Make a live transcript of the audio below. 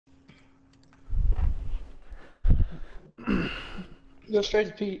Go straight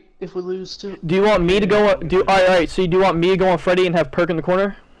to Pete if we lose too. Do you want me to go on, alright, so do you want me to go on Freddy and have Perk in the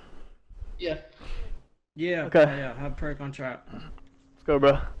corner? Yeah. Yeah, okay. Yeah, have Perk on trap. Let's go,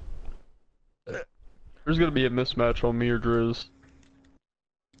 bro. There's gonna be a mismatch on me or Driz.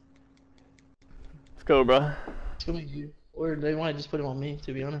 Let's go, bro. It's gonna be you. Or they might just put him on me,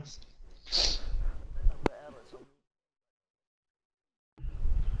 to be honest.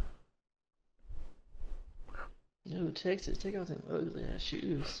 Yo, Texas, take out them ugly ass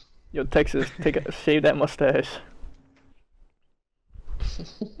shoes. Yo, Texas, shave that mustache.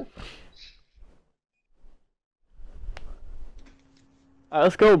 Alright,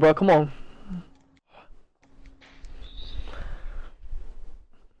 let's go, bro. Come on.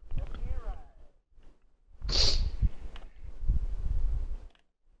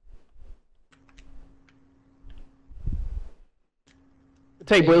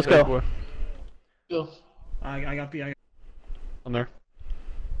 Take, boy. Let's go. Boy. Go. I got P. On there.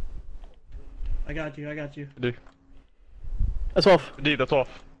 I got you. D. That's off. D, that's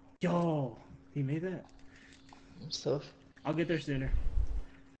off. Yo, he made that. That's tough. I'll get there sooner.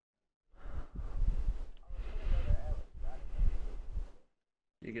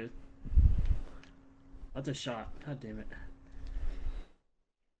 You good? That's a shot. God damn it.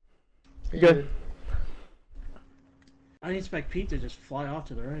 You good? I didn't expect Pete to just fly off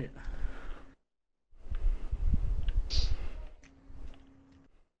to the right.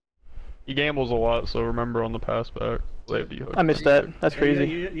 He gambles a lot, so remember on the pass back. I missed that. That's crazy.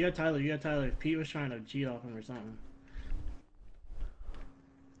 You had Tyler. You had Tyler. Pete was trying to cheat off him or something.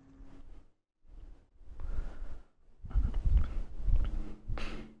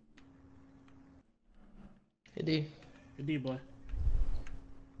 Hey, D. Good D, boy.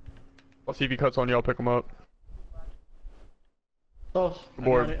 I'll see if he cuts on you, I'll pick him up. Off.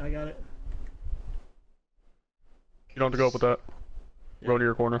 Board. I got it. You don't have to go up with that. Yeah. Go to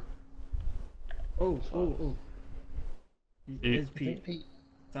your corner. Oh. Pete. It's Pete. Pete.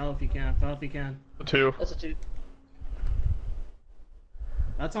 Foul if you can. A 2. That's a 2.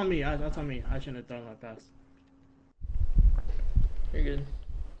 That's on me. That's on me. I shouldn't have thrown that pass. You're good.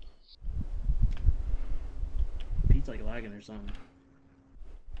 Pete's like lagging or something.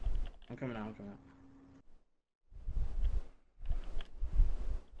 I'm coming out.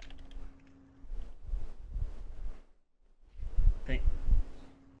 Hey.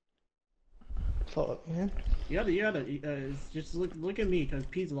 Fuck, man. You gotta, just look at me, cause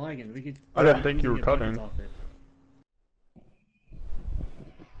Pete's lagging. We could. I didn't think you were cutting.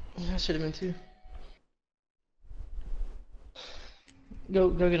 I should have been too. Go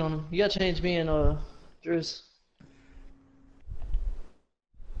get on him. You gotta change me and Driz.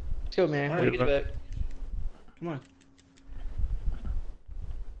 Let's go, man. Alright, Get you back. Come on.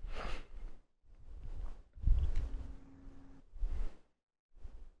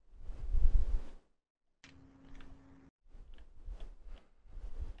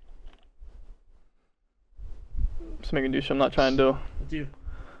 Just making do shit I'm not trying to do. Let's do.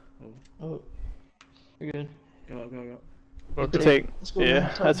 Oh. You're good. Go. Okay. Take. Let's go, Yeah,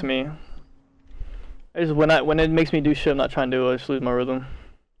 man. that's me. I just when it makes me do shit I'm not trying to do, I just lose my rhythm.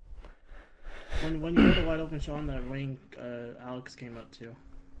 When you had the wide open shot on that wing, Alex came up too.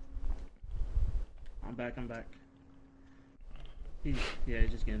 I'm back. He's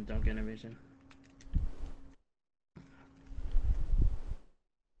just getting dunk animation.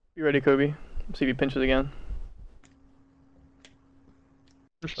 You ready, Kobe? See if he pinches again.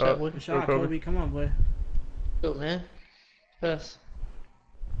 Good shot, Kobe. Come on, boy. Go, man. Pass.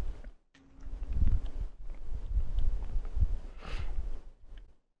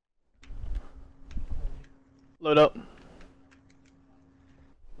 Load up.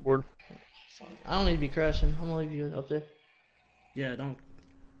 Board. I don't need to be crashing. I'm gonna leave you up there. Yeah,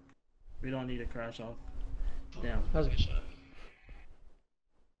 we don't need to crash off. Damn. That was a good shot.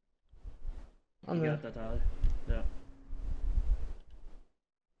 I'm You there. got that, Tyler. Yeah.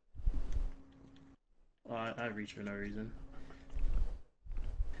 Oh, I reached for no reason.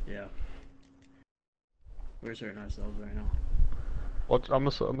 Yeah. We're hurting ourselves right now. Watch, I'm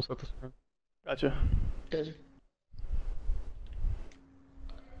gonna set this around. Gotcha. Gotcha.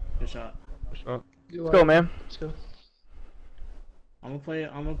 Good shot. Good shot. Let's go, man. Let's go. I'm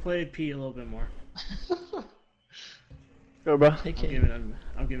gonna play Pete a little bit more. Go, bro.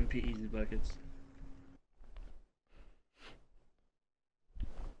 I'm giving Pete easy buckets.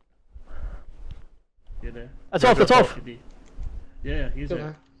 You there? That's off. That's off. Yeah, he's Go, there.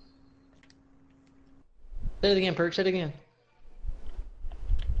 man. Say it again, Perk. Say it again.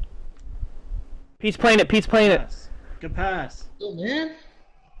 Pete's playing it. Good pass. Go, man.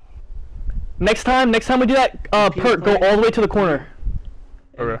 Next time we do that, Perk, go all the way to the corner.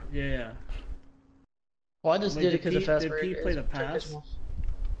 Okay. Yeah. Well, I just Wait, did it because of fast did break. Pete play the pass?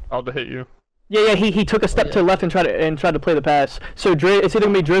 I'll hit you. Yeah, he took a step to the left and tried to play the pass. So it's either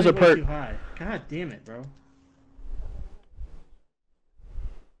gonna be Driz or Way Perk. too high. God damn it, bro.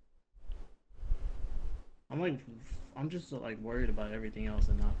 I'm just like worried about everything else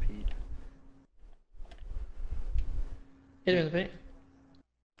and not Pete. Hit him in the paint.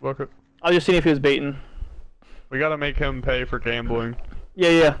 Bucket. I was just seeing if he was baiting. We gotta make him pay for gambling.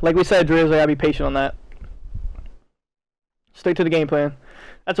 Yeah. Like we said, Driz, I gotta be patient on that. Stick to the game plan.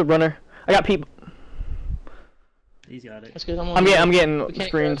 That's a runner. I got Pete. He's got it. That's good. I'm getting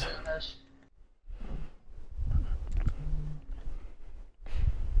screens.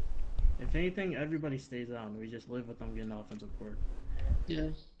 If anything, everybody stays out. We just live with them getting offensive board. Yeah,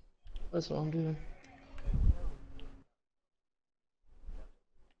 that's what I'm doing.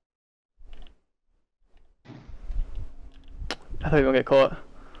 I thought you were gonna get caught.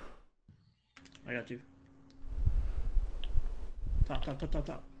 I got you. Top. Fuck,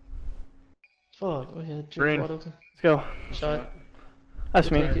 go ahead. Green. Wide open. Let's go. Shot.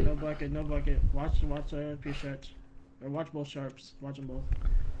 That's me. Take it. No bucket. Watch P stretch. Or watch both sharps. Watch them both.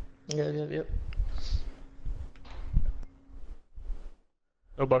 Yep.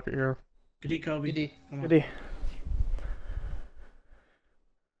 No bucket here. Good D, Kobe. Good D. Come on. Good D.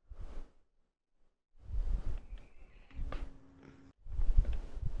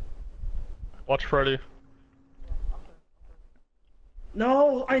 Watch Freddy.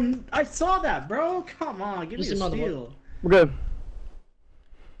 No, I saw that, bro. Come on, give me Just a another one. steal. We're good.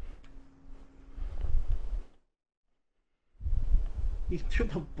 He threw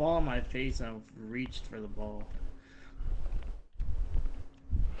the ball in my face and I reached for the ball.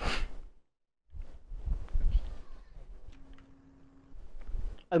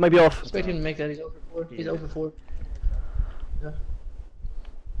 I might be off. Expect him to make that. He's over 4. He's Yeah. over 4. Yeah.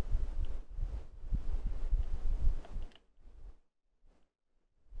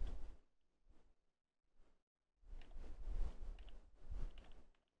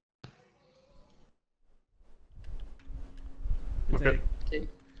 Okay. Take.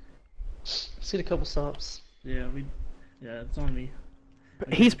 Let's get a couple stops. Yeah, it's on me.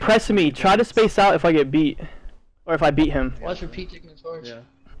 He's pressing me. Try to space out if I get beat, or if I beat him. Watch for Pete taking the charge. Yeah,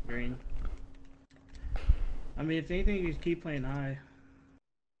 green. I mean, if anything, you just keep playing high.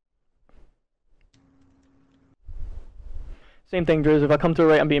 Same thing, Driz. If I come to the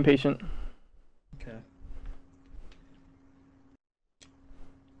right, I'm being patient. Okay.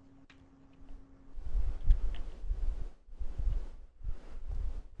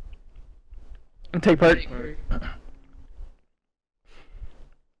 And take part. Right.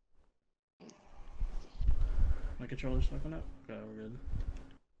 My controller's fucking up. Okay, we're good.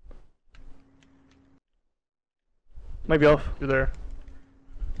 Might be off. You're there.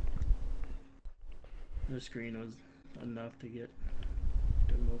 The screen was enough to get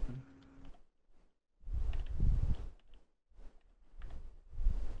him open.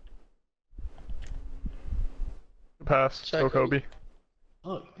 Pass. Check Go Kobe. Kobe.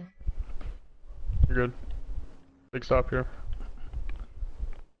 Oh. You're good. Big stop here.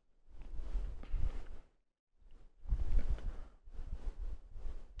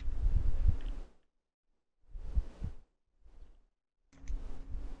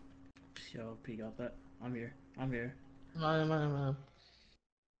 Yo, P got that. I'm here. Mine.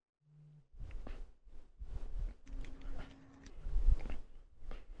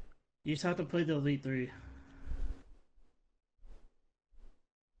 You just have to play the Elite 3.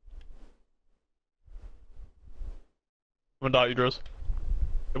 I'm gonna dot you, Driz.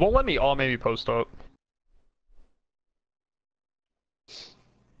 It won't let me all maybe post up.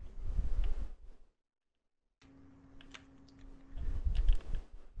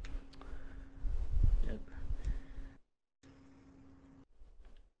 Yep.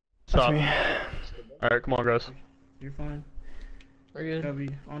 That's Stop. me. Alright, come on, guys. You're fine. We're good. Kobe,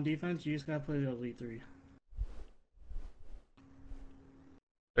 on defense, you just gotta play the Elite 3.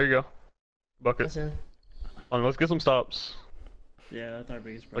 There you go. Bucket. That's in. Come on, let's get some stops. Yeah, that's our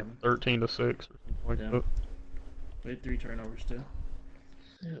biggest Like problem. 13 to 6 or something like Yeah. that. We had 3 turnovers too.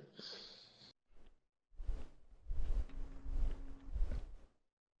 Yep.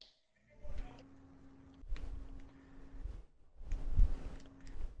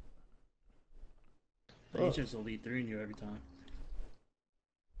 But he's just Elite 3 in you every time.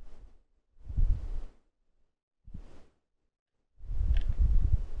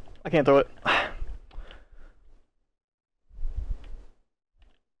 I can't throw it.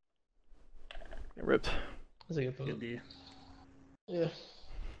 Get ripped. That's a good Good put. D. Yeah.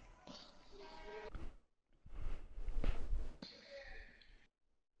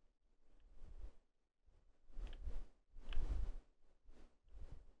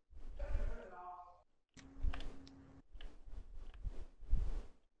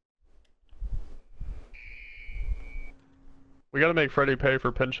 We gotta make Freddie pay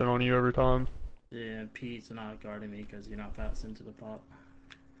for pinching on you every time. Yeah, Pete's not guarding me because you're not fast into the pop.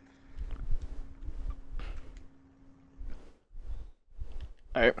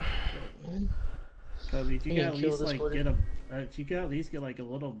 Alright. Kobe, if you I'm could gonna at kill least this like quarter. get a, if you could at least get like a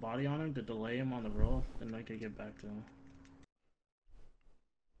little body on him to delay him on the roll, then I could get back to him.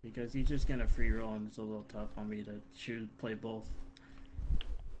 Because he's just gonna free roll and it's a little tough on me to play both.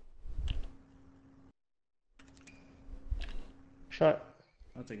 Shot.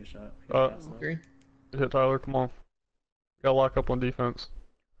 I'll take a shot. Green. Hit Tyler, come on. Gotta lock up on defense.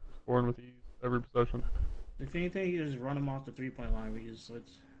 Scoring with ease every possession. If anything, you just run him off the 3-point line. We just switch.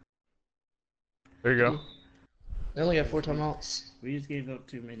 There you go. They only got 4 timeouts. We just gave up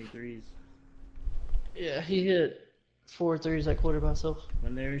too many threes. Yeah, he hit 4 threes that quarter by himself.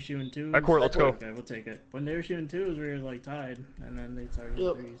 When they were shooting 2, Backcourt, let's go. Okay, we'll take it. When they were shooting 2s, we were like tied, and then they started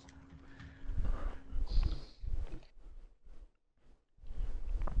with 3s.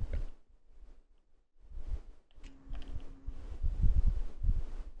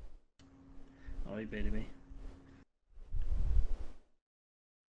 Oh, he baited me.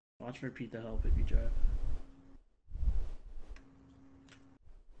 Watch for Pete to help if you drive.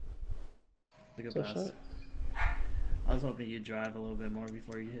 Look at pass. I was hoping you'd drive a little bit more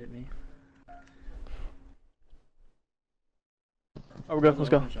before you hit me. Oh, we're good. Let's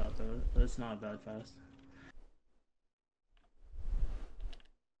go. Shot, though. That's not a bad fast.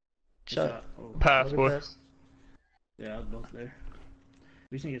 Shot. Oh. Pass, boy. Pass. Yeah, I was both there.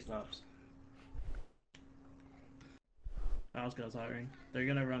 We just need to get stops. Mouse goes hiring. They're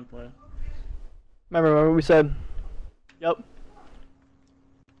gonna run play. Remember what we said? Yep.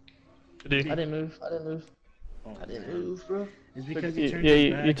 I didn't move. Oh, I didn't move, bro. It's because Yeah, you turned you-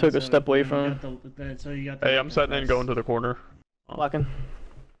 your you back took a and step away you from got the- so you got the Hey, I'm setting in, going to the corner. Blocking.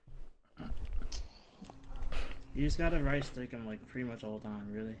 You just gotta right stick him like pretty much all the time,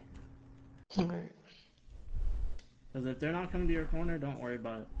 really. Alright. Because if they're not coming to your corner, don't worry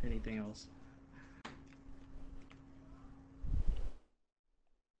about anything else.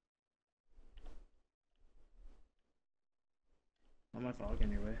 Not my fault, get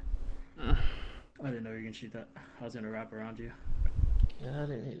in your way. I didn't know you were gonna shoot that. I was gonna wrap around you. Yeah, I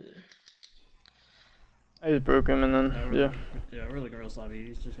didn't either. I just broke him and then, yeah. Yeah, we're looking real sloppy.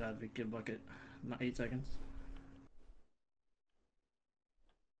 He's just gotta get bucket. Not 8 seconds.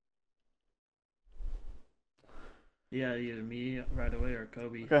 Yeah, either me right away or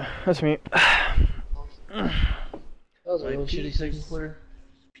Kobe. Okay, that's me. That was a Like, real shitty Pete's second just- quarter.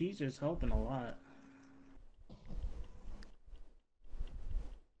 Pete's just helping a lot.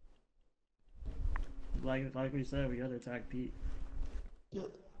 Like we said, we gotta attack Pete. Yep.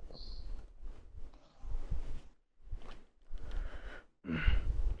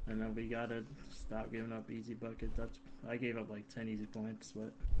 And then we gotta stop giving up easy buckets. I gave up like 10 easy points,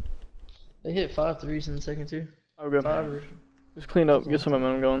 but They hit 5 threes in the second too. Oh, good. 5 or Just clean up, get some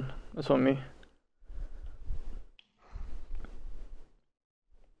momentum going. That's on me.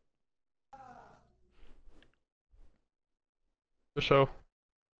 The show.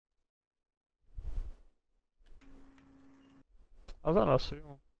 How's that not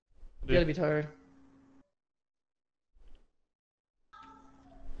steal? you gotta be tired.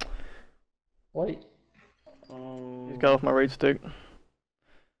 White. oh, He's got off my right stick.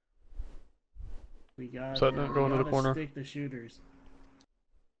 we got Setting it, going to the corner. Stick the shooters.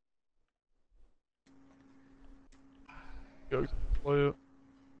 Go play it.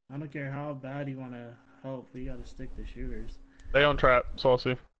 I don't care how bad you wanna help. We gotta stick the shooters. Stay on trap,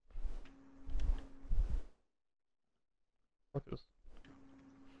 Saucy. Fuck this.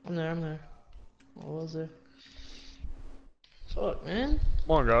 I'm there. What was there? Fuck, man.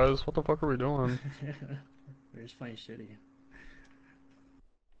 Come on, guys. What the fuck are we doing? We're just playing shitty.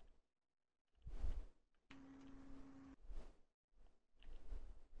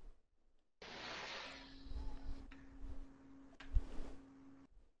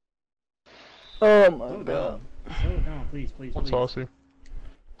 Oh my Slow god. down. Slow down, please. What's Saucy?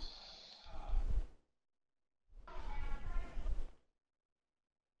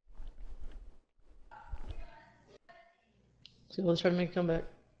 So let's try to make a comeback.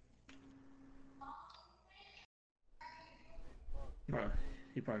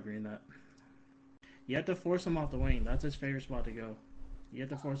 He probably greened that. You have to force him off the wing. That's his favorite spot to go. You have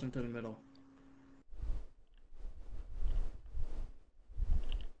to force him to the middle.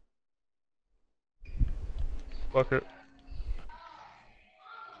 Bucket.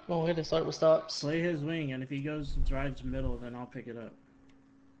 Come on, we had to start with stops. Play his wing, and if he goes drives middle, then I'll pick it up.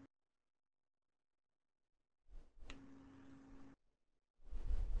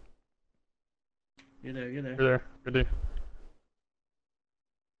 You're there. You're there. Good D.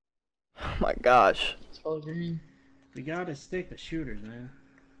 my gosh. It's all green. We gotta stick the shooters, man.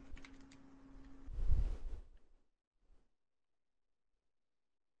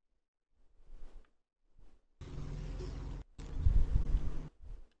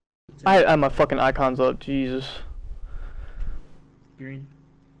 I had my fucking icons up, Jesus. Green.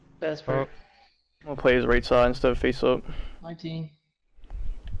 Fast break. I'm gonna play his right side instead of face up. 19.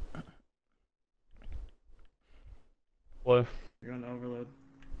 Play. You're on the overload.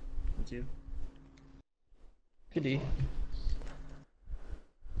 That's you. Good D.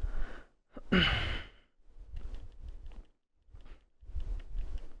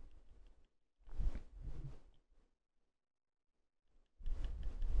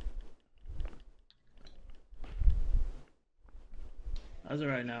 As of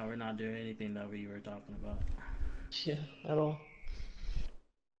right now, we're not doing anything that we were talking about. Yeah, at all.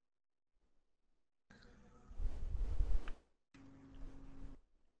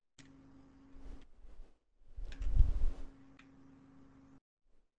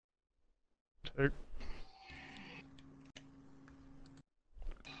 Take.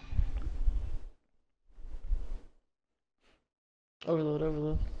 Overload,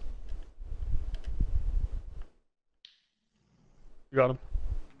 overload. You got him.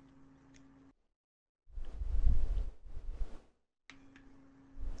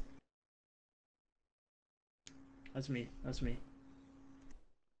 That's me. That's me.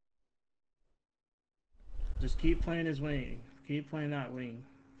 Just keep playing his wing. Keep playing that wing.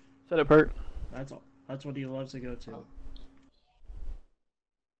 Set up hurt. That's all. That's what he loves to go to.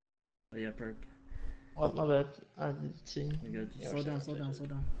 Oh yeah, perk. Oh, my bad. I didn't see. You're good. Yeah, Slow we're down, set. slow down, slow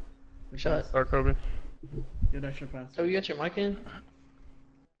down. Good Shot. pass. Start Kobe. Good extra pass. So you got your mic in?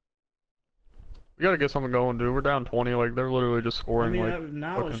 We gotta get something going, dude. We're down 20. Like they're literally just I scoring. mean, Like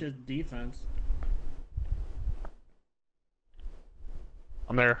now it's fucking- just defense.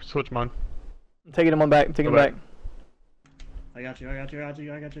 I'm there. Switch mine. I'm taking him on back. I'm taking him Go back. back. I got you, I got you, I got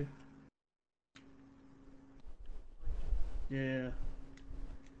you, I got you. Yeah.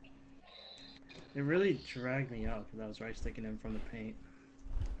 It really dragged me out because I was right sticking him from the paint.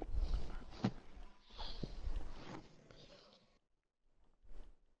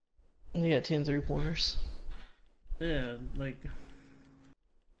 You got 10 3-pointers. Yeah, like...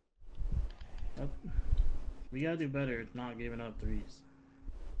 we gotta do better at not giving up threes.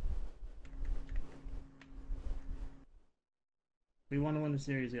 We want to win the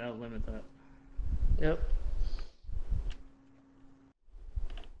series, we gotta limit that. Yep.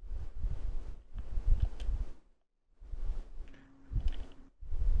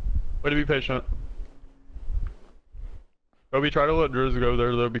 Way to be patient. Kobe, try to let Drews go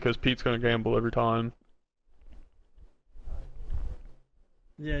there though, because Pete's gonna gamble every time.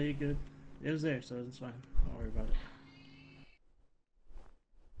 Yeah, you're good. It was there, so it's fine. Don't worry about it.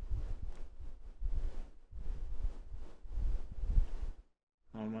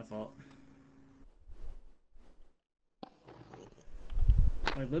 Oh, my fault.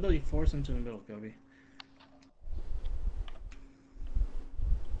 I literally forced him to the middle, Kobe.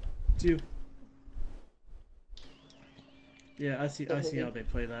 Two. Yeah, I see how they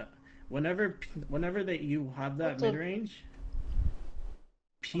play that. Whenever you have that What's up? mid range,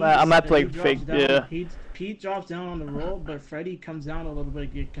 I'm at like fake. Yeah. Pete drops down on the roll, but Freddie comes down a little bit to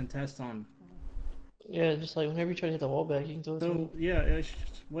get contest on. Yeah, just like whenever you try to hit the wall back, you can throw it to So him. yeah, it's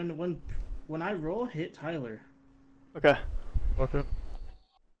just, when I roll, hit Tyler. Okay. Fuck it.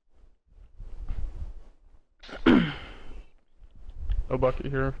 No bucket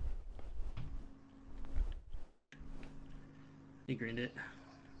here. He greened it.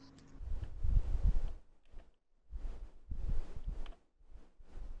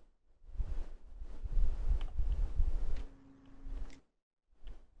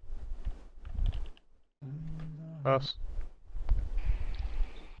 Pass.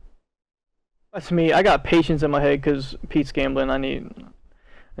 That's me. I got patience in my head because Pete's gambling. I need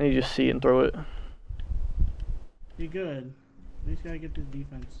to just see it and throw it. You good? We just gotta get this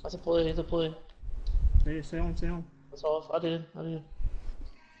defense. That's a play, it's a play. Stay home, stay home. That's off. I did.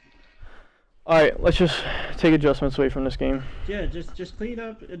 Alright, let's just take adjustments away from this game. Yeah, just clean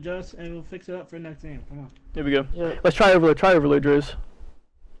up, adjust, and we'll fix it up for next game. Come on. Here we go. Yeah. Let's try overload. Try overload, Driz.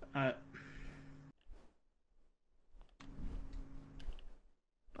 I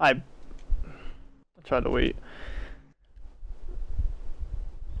tried to wait.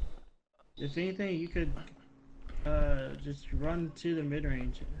 If anything, you could just run to the mid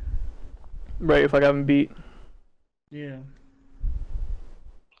range. Right, if I got him beat. Yeah.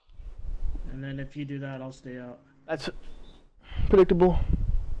 And then if you do that, I'll stay out. That's predictable.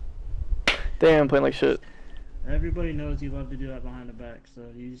 Damn, I'm playing like shit. Everybody knows you love to do that behind the back, so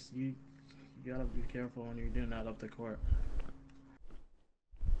you You gotta be careful when you're doing that up the court.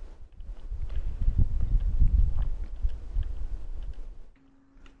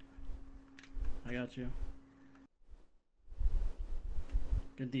 I got you.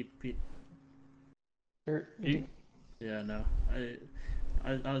 Good deep, Pete. Hurt. Pete? Yeah, no.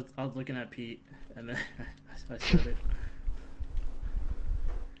 I was looking at Pete, and then I said it.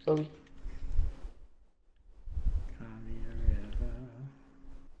 Kobe. Call me a river.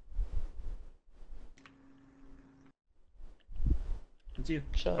 It's you.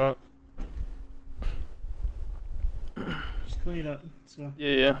 Shot. Just clean it up. So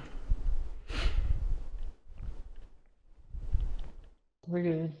Yeah. We're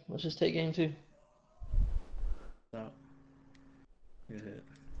good. Let's just take game 2. out. Good hit.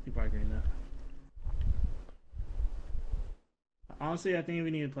 You probably green that. Honestly, I think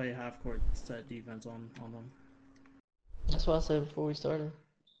we need to play half court set defense on them. That's what I said before we started.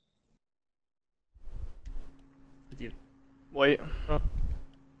 With you. Wait.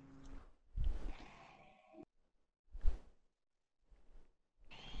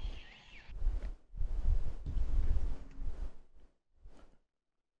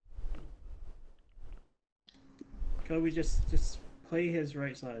 Kobe, just play his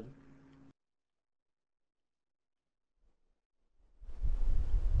right side.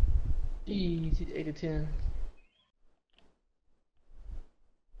 Easy, 8 to 10.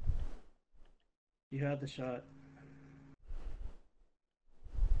 You had the shot.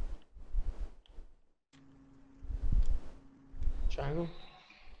 Triangle.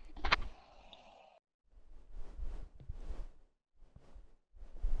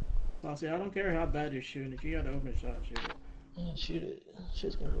 Honestly, I don't care how bad you're shooting. If you got an open shot, shoot it. Yeah, shoot it.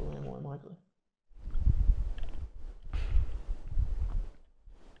 Shit's gonna go in more than likely.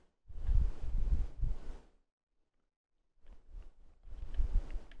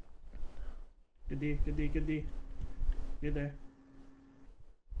 Good D, good D, good D. You're there.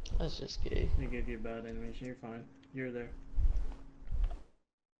 That's just gay. They give you a bad animation. You're fine. You're there.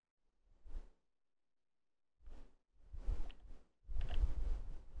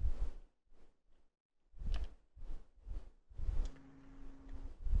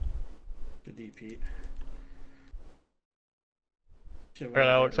 Good D, Pete. I got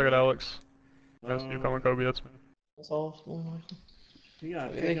Alex. I got Alex. That's you coming, Kobe. That's me. That's off. More than likely. You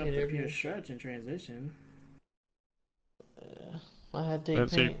gotta Yeah, pick they up can the do pure it. stretch and transition. Yeah. I had deep Didn't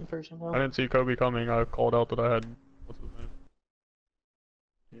see- paint in first and I didn't see Kobe coming. I called out that I had. What's his name?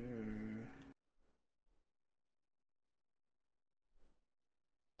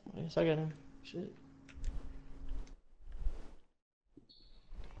 I guess I got him. Shit.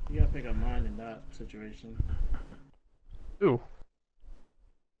 You gotta pick up mine in that situation. Ooh.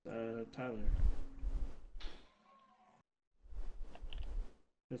 Tyler.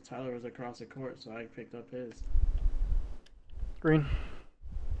 Because Tyler was across the court, so I picked up his. Green.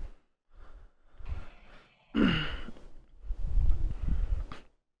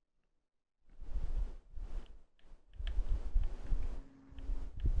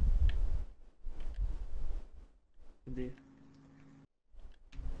 Indeed.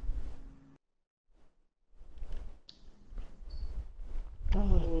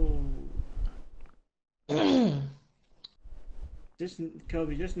 Oh. Just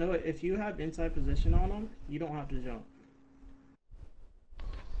Kobe, just know it. If you have inside position on them, you don't have to jump.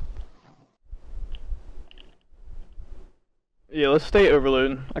 Yeah, let's stay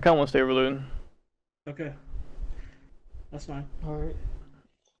overload. I kinda wanna stay overload. Okay. That's fine. Alright.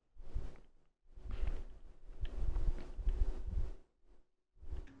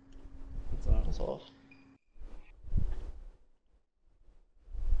 That's all. That's off.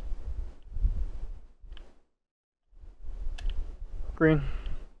 Green.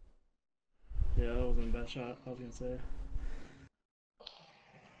 Yeah, that wasn't a bad shot, I was gonna say.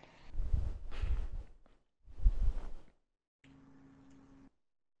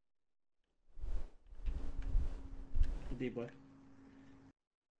 Good D, boy.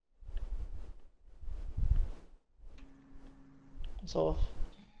 That's off.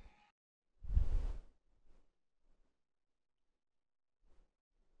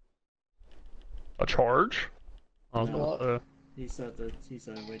 A charge? I was No. gonna say. He said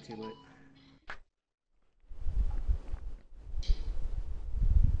it way too late.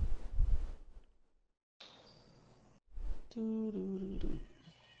 Doo-doo-doo-doo.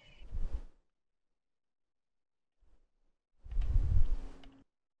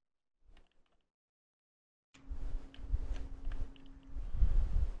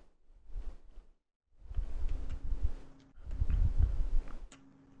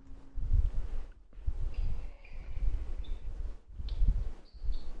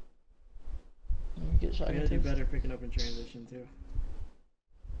 get You shotgun gotta do test. better picking up in transition too.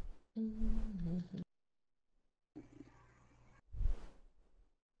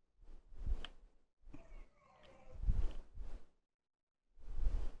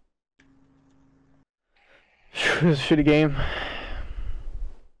 This is a shitty game.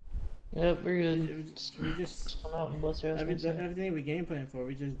 Yep, we're good. We just Come out and bust your ass. everything we game plan for,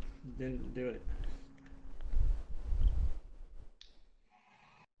 we just didn't do it.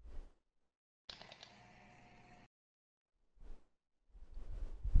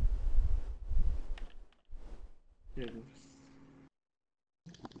 Dude.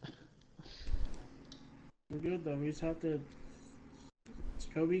 We're good though. We just have to.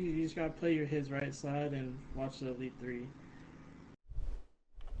 Kobe, you just gotta play his right side and watch the Elite Three.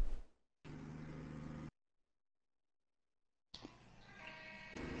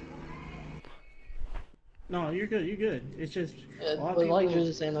 No, you're good. You're good. It's just Yeah, a lot of but like people- you're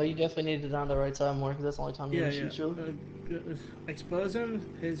just saying though, you definitely need it on the right side more because that's the only time you Yeah, can shoot you. expose him.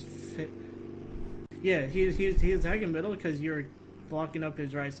 Yeah, he's attacking middle because you're blocking up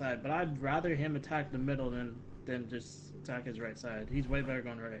his right side. But I'd rather him attack the middle than just attack his right side. He's way better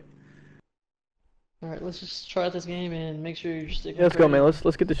going right. Alright, let's just try out this game and make sure you're sticking. Yeah, let's go, man.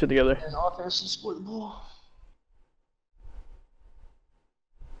 Let's get this shit together. And offense, just score the ball.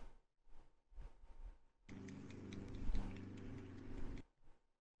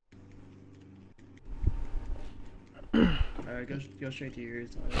 Alright, go straight to yours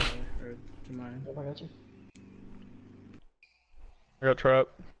or to mine. Yep, I got you. I got trap.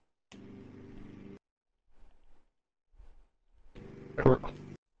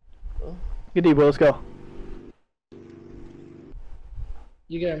 Good D, boy. Let's go.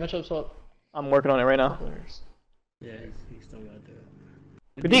 You got a matchup swap. I'm working on it right now. Yeah, he's still gotta do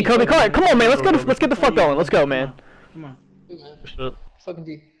it. Good D, Kobe. Come on, man. Let's get the fuck going. Let's go, man. Come on. Good man. Shit. Fucking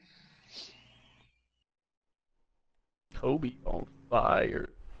D. Kobe on fire.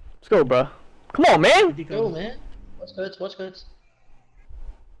 Let's go, bro. Come on, man. Good Go, Kobe. man. Watch cuts, watch cuts.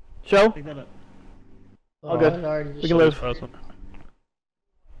 Show. Pick that up. All good. I already just We can showed live. First one.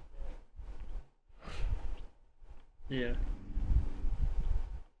 Yeah.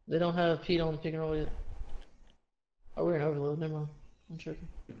 They don't have Pete on the pick and roll yet. Oh, we're in overload. Never mind. I'm tripping.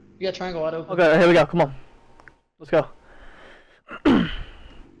 You got triangle wide open. Okay, here we go. Come on. Let's go.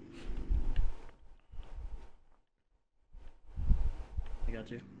 I got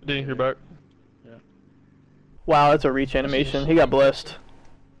you. Didn't hear back. Wow, that's a reach animation. He got blessed.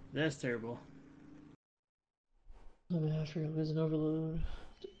 That's terrible. Oh man, I forgot there's an overload.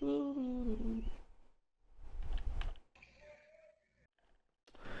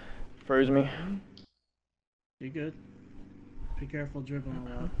 Froze me. You good? Be careful dribbling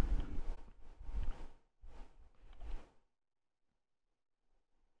a lot.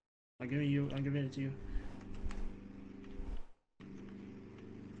 I'm giving it to you.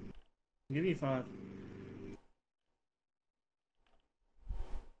 Give me 5.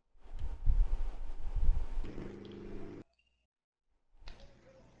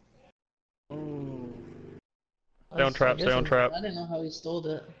 Oh. Stay on trap, stay on trap. I didn't know how he stole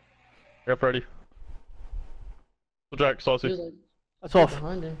that. Yep, ready. So Jack, He saucy. was like That's off.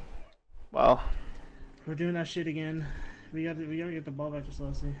 behind him. Wow. We're doing that shit again. We gotta get the ball back to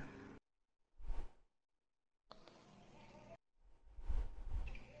Slossie.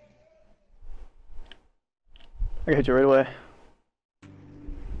 I can hit you right away.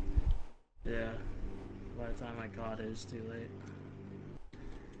 Yeah. By the time I caught it, it's too late.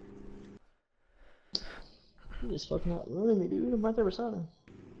 He just fucking not running me, dude. I'm right there beside him.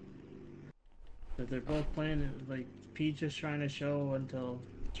 But they're both playing it like Pete just trying to show until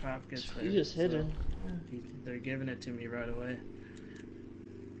Trap gets there. You just hit so him. they're giving it to me right away.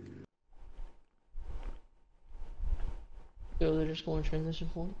 Yo, they're just going transition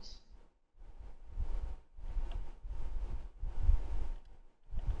points.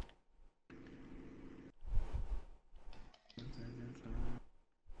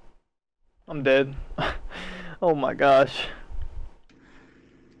 I'm dead. Oh my gosh.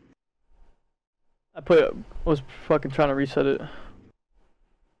 I was fucking trying to reset it.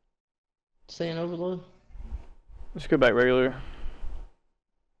 Stay in overload. Let's go back regular.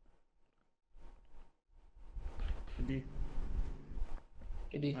 D.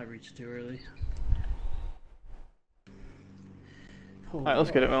 AD. I reached too early. Alright,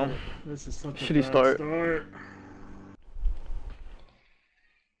 let's get it, man. This is such a Shitty bad start.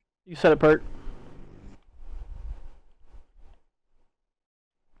 You set it, Perk.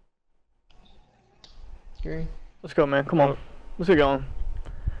 Scary. Let's go, man. Come on. Let's get going.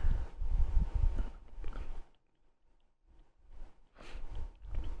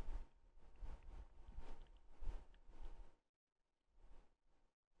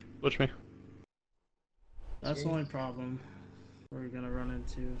 Switch me. That's the only problem we're gonna run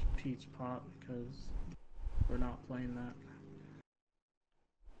into is Pete's pot because we're not playing that.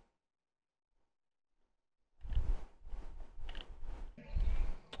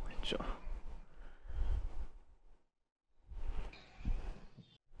 Sure.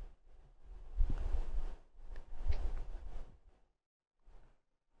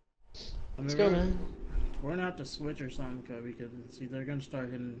 I mean, Let's go, man. we're gonna have to switch or something, Kobe, because see they're gonna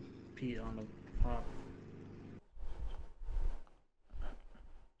start hitting Pete on the pop.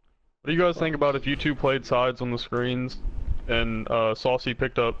 What do you guys think about if you two played sides on the screens, and Saucy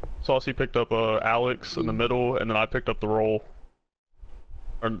picked up Alex in the middle, and then I picked up the roll?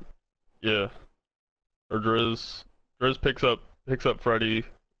 Or yeah, or Driz picks up Freddy,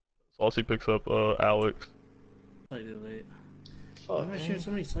 Saucy picks up Alex. Slightly late. Fuck, Why am I man. shooting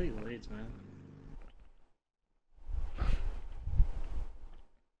so many slightly lates, man?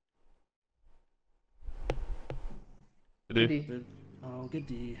 Did he? D. Good. Oh, good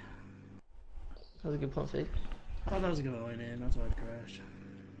D. That was a good pump fake. I thought that was gonna go in. That's why I crashed.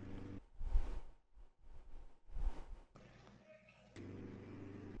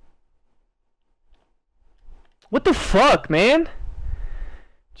 What the fuck, man?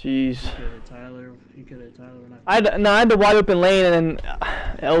 Jeez. You could hit Tyler. You could hit Tyler. When I had the wide open lane and then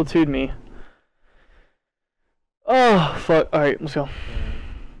L2'd me. Oh, fuck. Alright, let's go.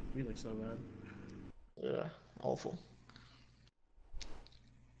 we look so bad. Yeah, awful.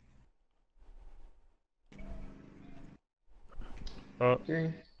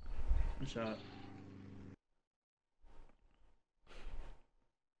 Green. Good shot.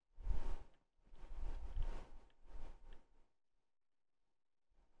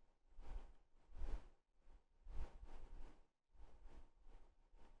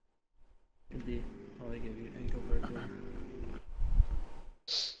 Good D. Probably give you ankle breaker.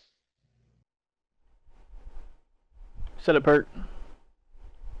 Set a perk.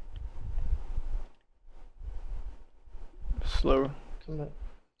 Slow. Come back.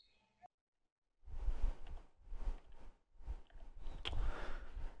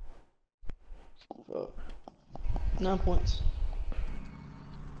 Fuck. 9 points.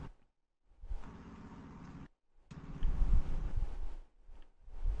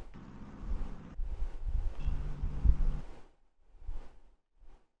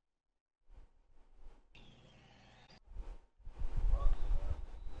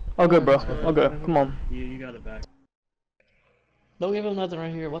 All good, bro. All good. Come on. You got it back. Don't give him nothing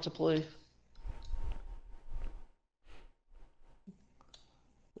right here. Watch a play.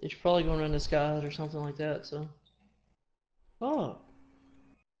 He's probably going to run the skies or something like that, so. Oh.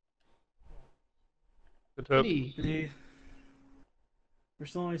 Good tip. D. Good D. We're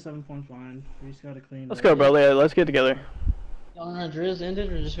still only 7 points behind. We just gotta clean. Let's go, bro. Yeah, let's get together. Y'all wanna run Driz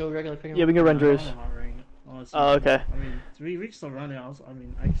ended or just go regular pick 'em Yeah, up? we can run I don't Driz. know how to ring it. Unless Oh, okay. I mean, we can still run it. I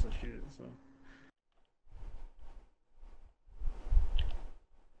mean, I can still shoot it. So.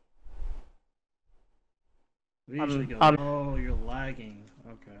 We usually go. Oh, you're lagging.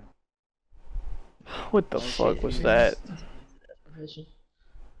 Okay. What the fuck was that?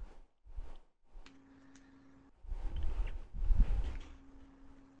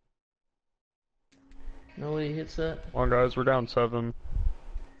 Nobody hits that. Come on, guys, we're down 7.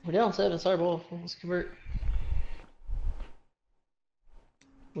 We're down 7. Sorry, ball. Let's convert.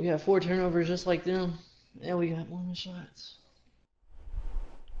 We got 4 turnovers just like them, and we got 1 shots.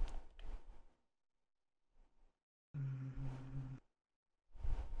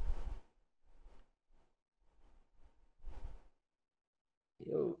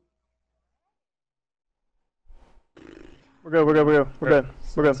 Yo. We're good. We're good. We're good. We're good.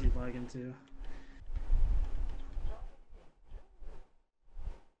 We're good. Saucy lagging too.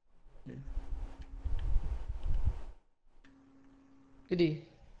 Yeah. Good D.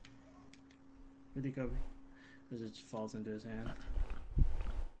 Good D, Kobe. Because it just falls into his hand.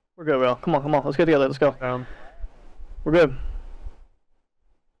 We're good, bro. Come on. Come on. Let's get together. Let's go. Down. We're good.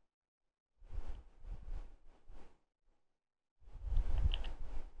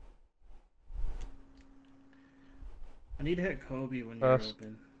 I need to hit Kobe when you're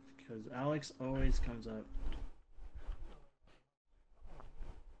open. Because Alex always comes up.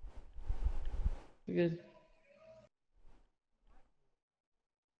 We good.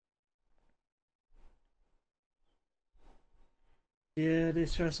 Yeah, they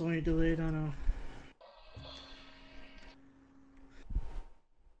stress when you're delayed, I know.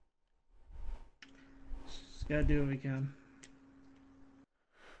 Just gotta do what we can.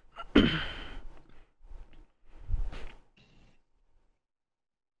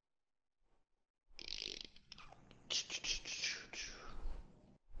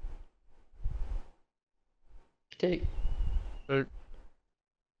 Pick. Pick.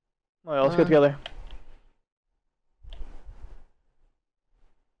 Alright, let's go together.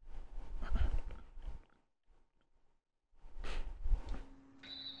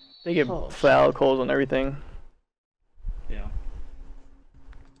 They get Oh, foul calls on everything. Yeah.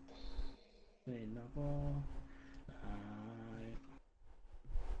 Wait, no ball.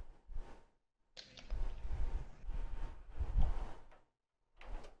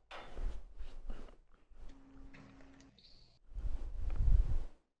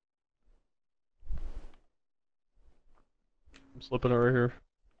 I'm slipping it right here.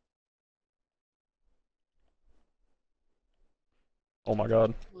 Oh my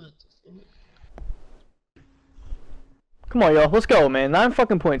god. What the fuck? Come on, y'all. Let's go, man. 9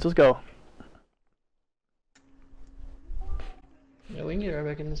 fucking points. Let's go. Yeah, we can get right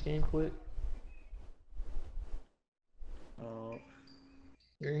back in this game quick. Oh,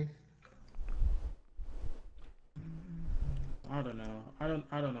 Green. I don't know. I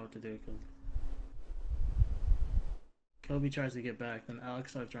don't know what to do. Cause Kobe tries to get back, then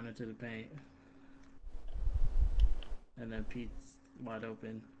Alex starts running to the paint, and then Pete's wide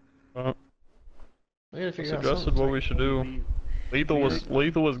open. We gotta I figure out suggested something. what we should do.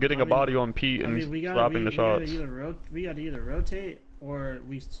 Lethal was getting a body on Pete and dropping the shots. We gotta either rotate or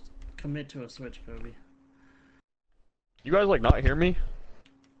we commit to a switch, Kobe. You guys like not hear me?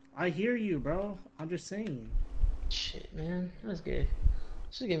 I hear you, bro. I'm just saying. Shit, man. That's gay.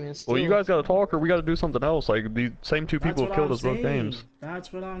 Just give me a steal. Well, you guys gotta talk or we gotta do something else. Like, the same two people have killed us both games.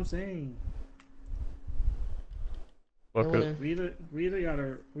 That's what I'm saying. Fuck it. We either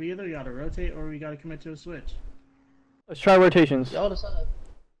gotta rotate or we gotta commit to a switch. Let's try rotations. Y'all decide.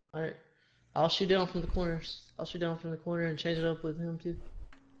 Alright. I'll shoot down from the corners. I'll shoot down from the corner and change it up with him too.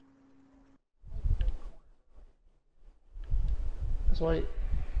 That's white.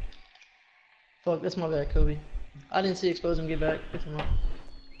 Fuck, that's my bad, Kobe. I didn't see expose him get back. It's my.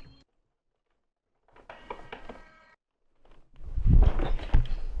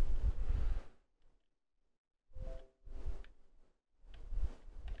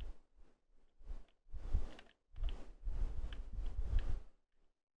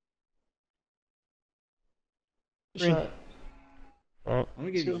 Green. Shot. Oh, I'm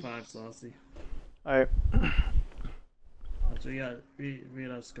gonna give you Sure. 5, Saucy. Alright. So we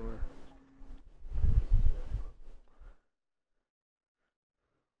got a score.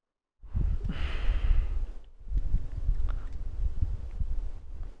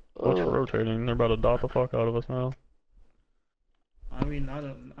 what's Oh. rotating? They're about to dot the fuck out of us now. I mean, I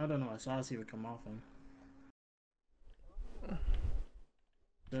don't know why Saucy would come off him.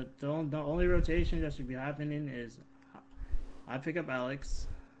 The only rotation that should be happening is I pick up Alex,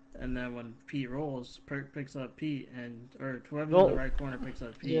 and then when Pete rolls, Perk picks up Pete, or whoever's in the right corner picks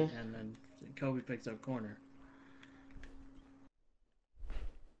up Pete, Yeah. and then Kobe picks up corner.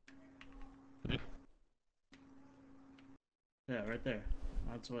 Yeah, right there.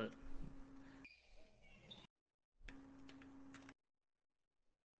 That's what.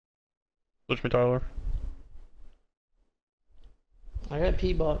 Switch me, Tyler. I got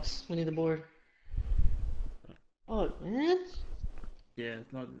P box. We need the board. Oh man. Yeah,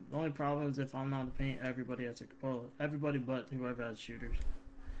 no, the only problem is if I'm not in the paint, everybody has to. Well, everybody but whoever has shooters.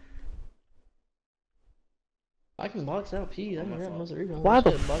 I can box out P. I Oh, my can grab fault. most of the rebounds. Why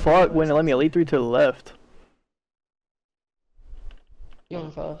the Shit, box fuck out wouldn't it let me elite 3 to the left? You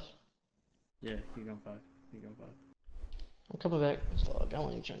on 5. Yeah, you're going 5. You're going 5. I'm coming back. Fuck, I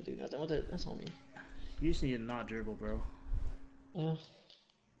wasn't even trying to do nothing with it. That's on me. You just need to not dribble, bro. Yeah.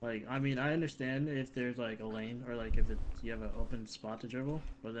 Like, I mean, I understand if there's like a lane or like if you have an open spot to dribble,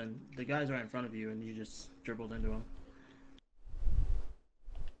 but then the guy's right in front of you and you just dribbled into him.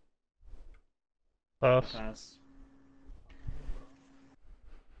 Pass. Pass.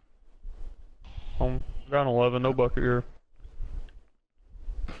 Home. Down 11. No bucket here.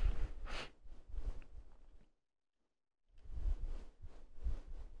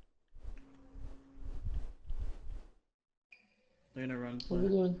 They're gonna run What are we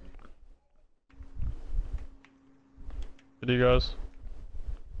play. doing? Good you guys.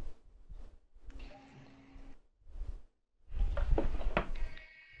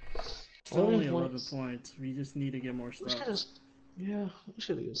 It's only 11 11 points. points. We just need to get more We stuff. should have. Yeah, we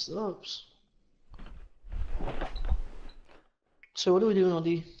should have get subs. So what are we doing on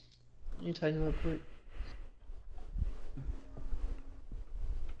D? Let me tighten it up quick.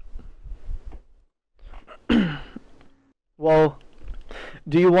 Well,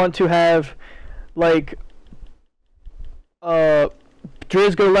 do you want to have, like,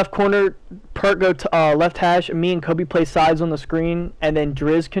 Driz go left corner, Perk go left hash, and me and Kobe play sides on the screen, and then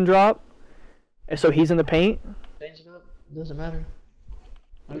Driz can drop, and so he's in the paint? It doesn't matter.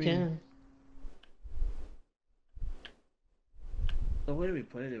 I We mean, can. the way we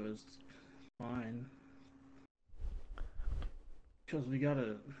played it was fine. Because we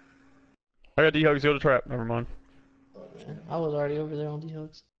gotta. I got D-Hugs, go to trap. Never mind. I was already over there on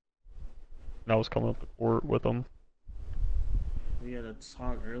D-Hooks. And I was coming up the court with them. We gotta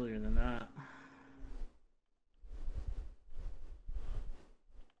talk earlier than that.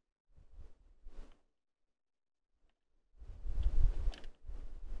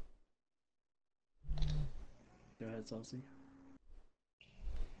 Go ahead, Saucy.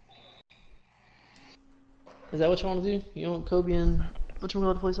 Is that what you want to do? You want Kobe and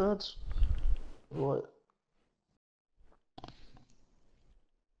whatchamacallit to play sides? Or what?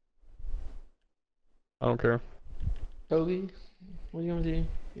 I don't care. Kobe? What are you gonna do?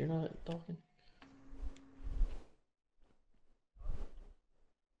 You're not talking.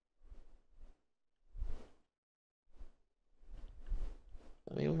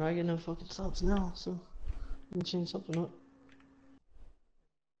 I mean, we're not getting no fucking subs now, so we can change something up.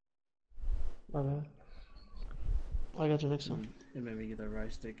 My bad. I got you next time. It made me get a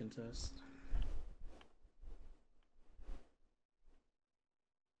rice stick contest.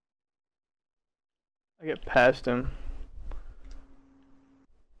 I get past him.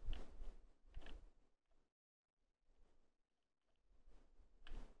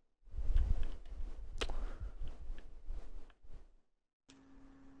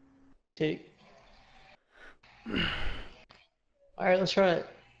 Take. Alright, let's try it.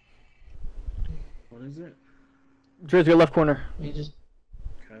 What is it? Drizzy, your left corner. You just,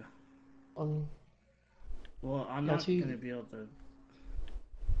 Okay. Well, I'm Yeah, not two. gonna be able to.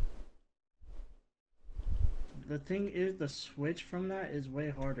 The thing is, the switch from that is way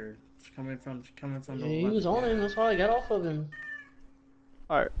harder. It's coming from the he left. was on him, that's why I got off of him.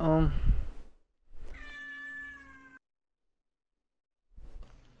 Alright,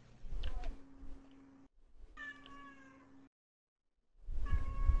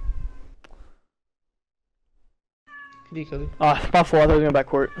 Good D, Kobe. my fault, I thought I was going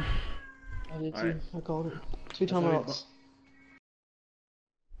backcourt. I did too. Alright. I called it. Two That's how we timeouts.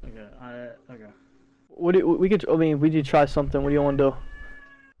 Okay. Okay. What do we could? I mean, we did try something. What do you want to do?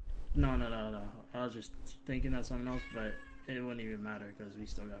 No. I was just thinking of something else, but it wouldn't even matter because we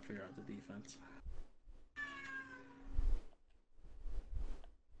still gotta figure out the defense.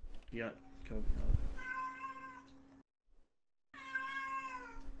 You got Kobe.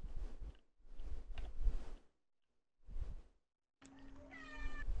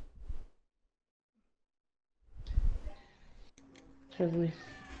 Heavily.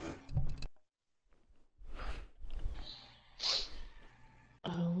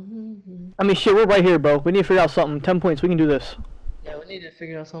 I mean, shit, we're right here, bro. We need to figure out something. 10 points. We can do this. Yeah, we need to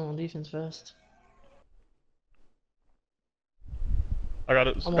figure out something on defense fast. I got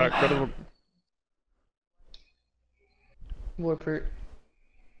it. I'm Got on. rid of More pert.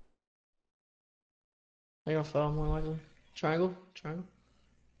 I got foul more likely. Triangle? Triangle?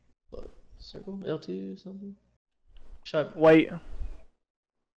 What? Circle? L2 something? Shot. White.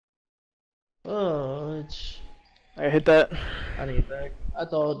 Oh, it's. I hit that. I need it back. I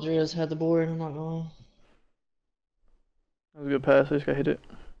thought Driz had the board, I'm not gonna lie. That was a good pass. I just got hit it.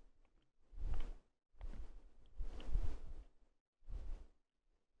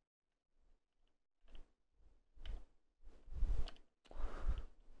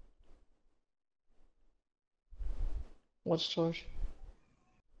 Watch charge.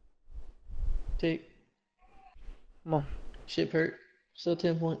 Take. Come on. Shit hurt. Still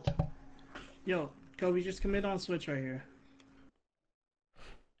 10 points. Yo, Kobe, just commit on switch right here.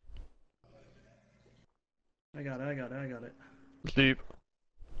 I got it. It's deep.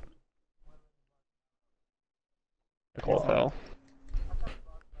 I call it foul.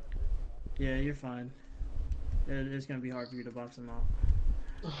 Yeah, you're fine. It's gonna be hard for you to box him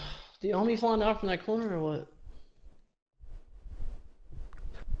out. Do you want me flying out from that corner or what?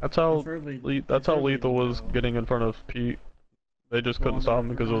 That's how Preferably Lethal was don't go. getting in front of Pete. They just couldn't stop him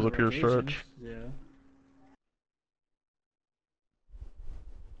because it was a pure rotations, stretch. Yeah.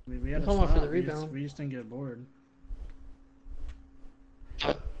 I mean, we had I'm a talking about for stop, the we just- rebound. We just didn't get bored.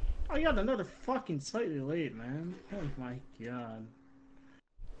 Oh, you got another fucking slightly late, man. Oh my god.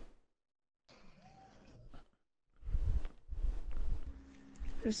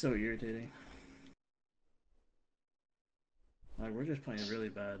 It's so irritating. Like, we're just playing really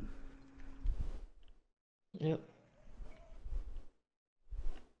bad. Yep.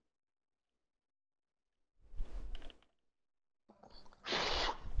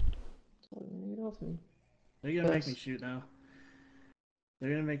 Get off me. They're gonna make Yes. me shoot now. They're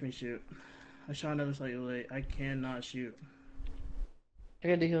gonna make me shoot. I shot another slightly late. I cannot shoot. I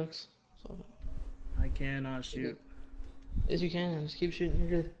got D hooks. So, I cannot shoot. as you can, just keep shooting.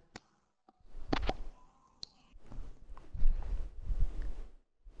 You're good.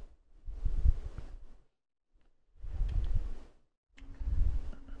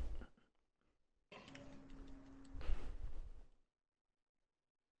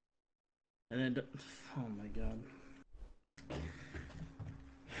 And then, oh my god.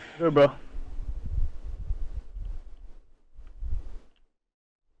 Good, bro.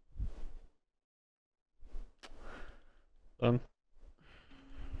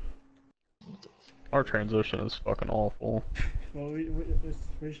 Our transition is fucking awful. Well, we're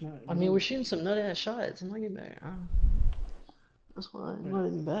just not. I mean, we're shooting some nut ass shots. I'm not getting back. That's why I'm not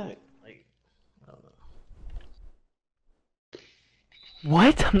getting back. Like, I don't know.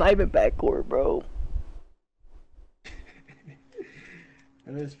 What? I'm not even backcourt, bro.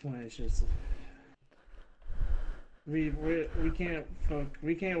 At this point, it's just we can't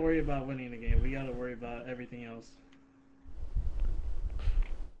worry about winning the game. We gotta worry about everything else.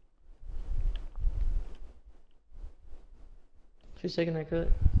 Who's taking that cut?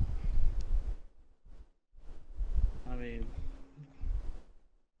 I mean,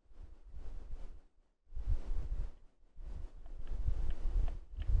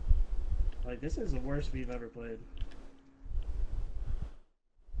 like, this is the worst we've ever played.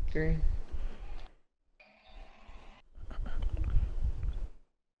 Green.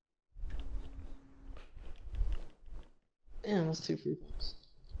 Damn, that's 2 free throws.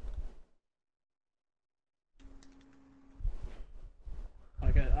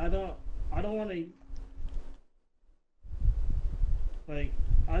 Like, I don't want to. Like,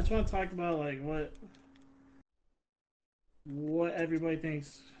 I just want to talk about like what everybody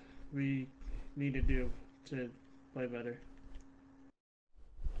thinks we need to do to play better.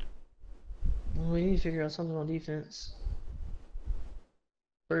 Well, we need to figure out something on defense.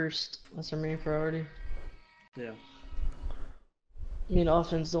 First, that's our main priority. Yeah. I mean,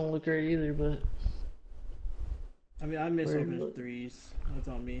 offense don't look great either, but I mean, I miss open threes. That's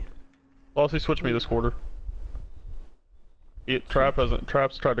on me. Bossy switched me this quarter.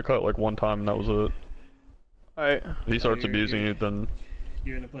 Trap's tried to cut like one time and that was it. Alright. If he starts abusing it, then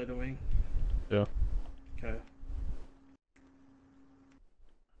You're gonna play the wing? yeah. Okay.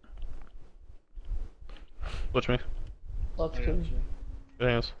 Switch me. lock I the got cover. you. Good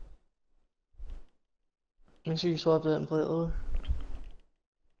hands. Make sure you swap that and play it lower.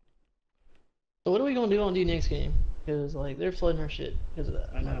 So what are we gonna do on D next game? Because like they're flooding our shit because of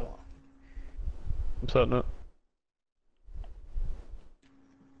that. I know. I'm setting it.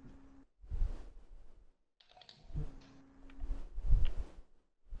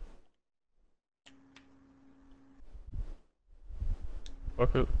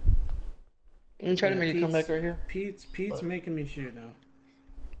 Fuck it. I'm gonna try to Yeah, make a comeback right here. Pete's making me shoot now.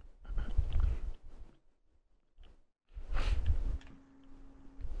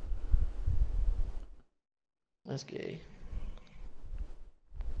 That's gay.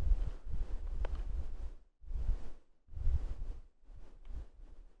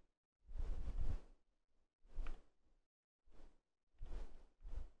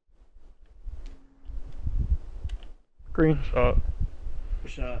 Green. Shot.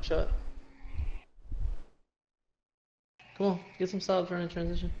 Shot. Shot. Come on, get some stops running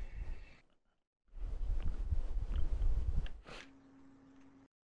transition.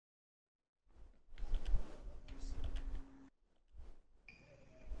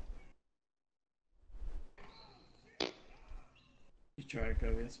 You try it,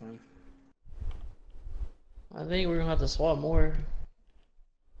 Kobe. It's fine. I think we're gonna have to swap more.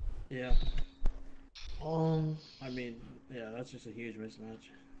 Yeah. I I mean, yeah, that's just a huge mismatch.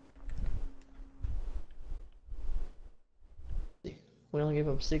 we only gave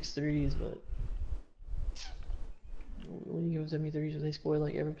up 6 threes, but when you give them 70 threes, they score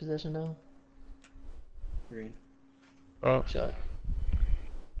like every possession now. Green. Shot.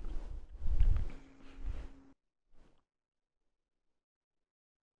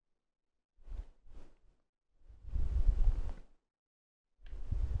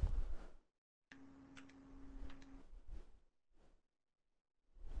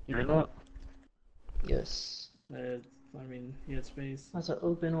 You're not. Yes. I mean, he had space. That's an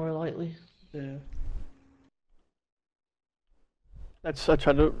open or lightly. Yeah. I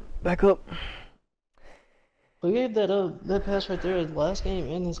tried to back up. We gave that pass right there last game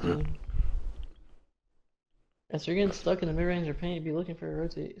and this game. If you're getting stuck in the mid-range or paint, be looking for a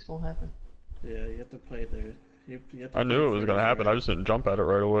rotate. It's gonna happen. Yeah, you have to play there. You have to I knew it play was gonna happen. I just didn't jump at it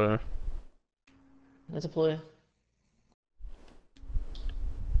right away. That's a play.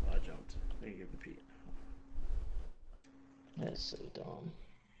 I jumped. Thank you. That's so dumb.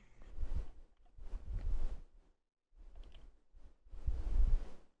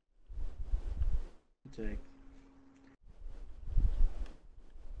 Take.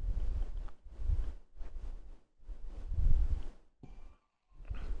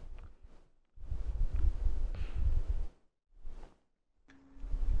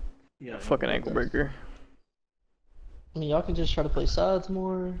 Yeah, Fucking ankle breaker. I mean, y'all can just try to play sides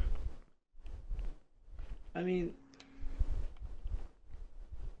more. I mean,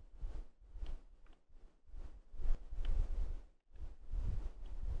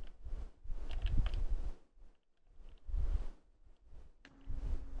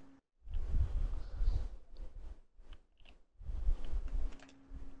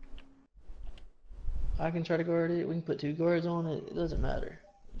 I can try to guard it. We can put 2 guards on it. It doesn't matter.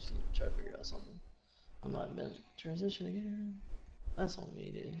 Just need to try to figure out something. I'm not meant transition again. That's on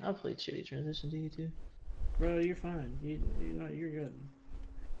me, dude. I played shitty transition to you too. bro, you're fine. You're good.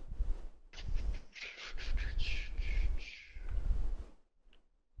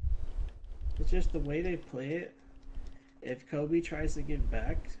 It's just the way they play it. If Kobe tries to get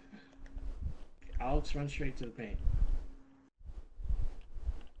back, Alex runs straight to the paint.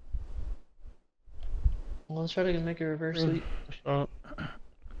 Well, let's try to make a reverse sweep.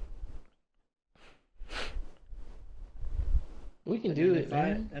 We can do it,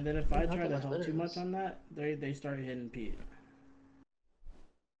 man. And then if I Not try that to much help better too than much us. on that, they start hitting Pete.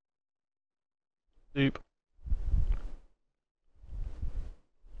 Deep.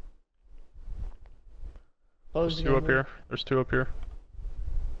 There's There's 2 up here. There's 2 up here.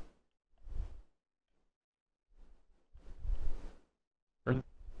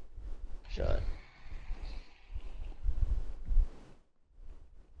 Shot.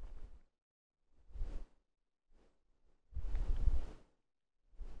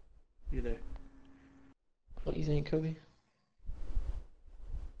 You there? What do you think, Kobe?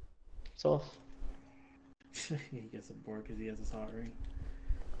 It's off. He gets a board because he has his hot ring.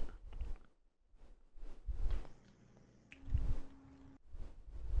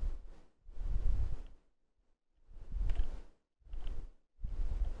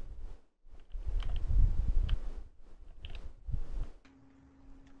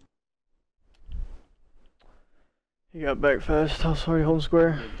 He got back fast. I was already home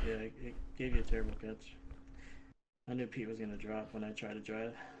square. Yeah, it gave you a terrible catch. I knew Pete was gonna drop when I tried to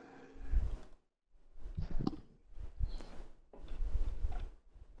drive.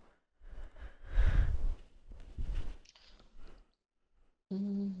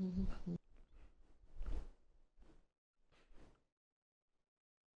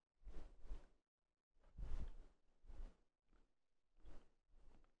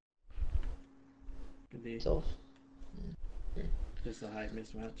 Could be It's off. just a height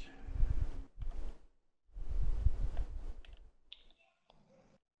mismatch.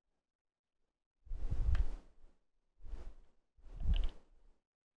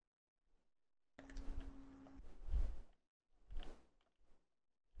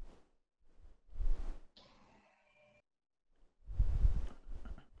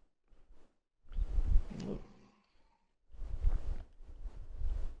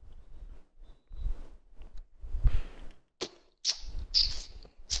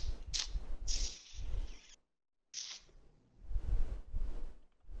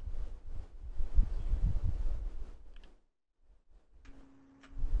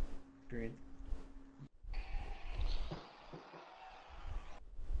 Green.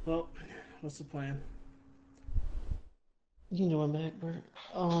 Well, what's the plan? You can join back, Bert.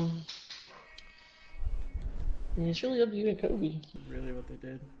 I mean, it's really up to you and Kobe. Really what they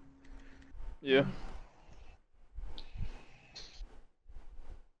did? Yeah.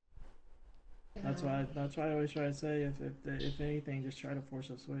 That's why I always try to say if anything, just try to force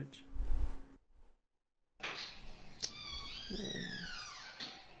a switch.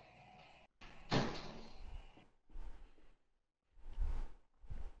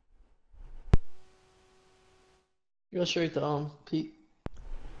 Go straight to Pete.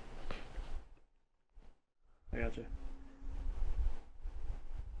 I gotcha.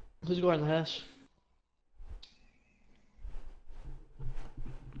 Who's guarding the hash?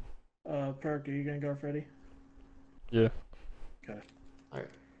 Perk, are you gonna go, Freddy? Yeah. Okay. Alright.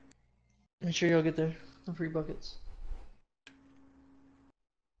 Make sure y'all get there. No free buckets.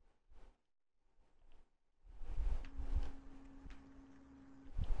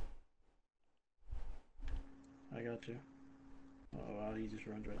 I got you. Oh wow, he just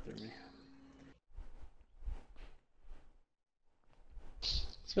runs right through me.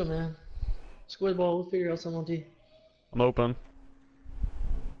 Let's go, man. Score the ball. We'll figure out something on T. I'm open.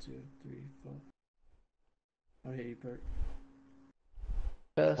 1, 2, 3, 4. I'll hit you, Perk.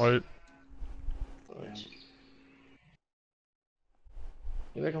 Pass. Wait. Watch.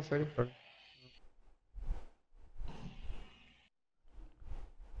 You back on Freddy?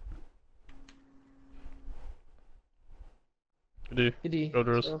 Good D. Good D. Go,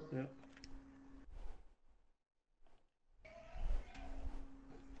 Drizz. So, Yep.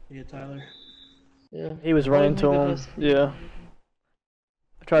 You get Tyler. yeah. He was running to him. Yeah.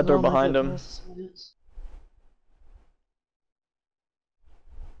 I tried to throw behind him.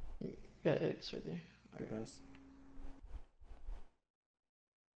 Got X right there. Good pass.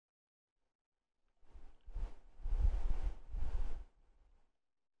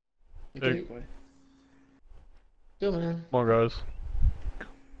 Okay. Good play. Go, man. Come on, guys.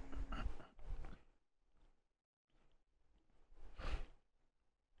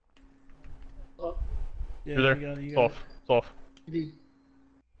 Oh, Yeah, You're there. You got it, you It's got off. It's off. good D.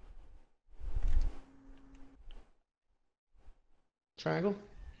 Triangle.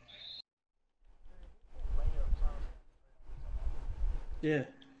 it. Yeah,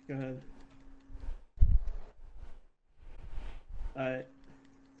 go ahead. Alright.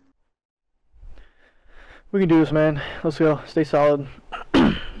 We can do this, man. Let's go. Stay solid. We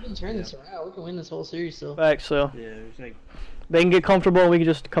can turn this around. We can win this whole series still. Back, so Yeah, it's like they can get comfortable and we can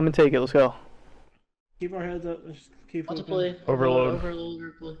just come and take it. Let's go. keep our heads up. Just keep Want to hooping. play. Overload.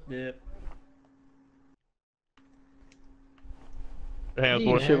 Overload. Play. Yeah. Good hands,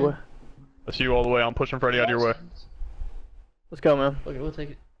 Yeah. boy. Shit, boy. That's you all the way. I'm pushing Freddy out of your way. Let's go, man. Okay, we'll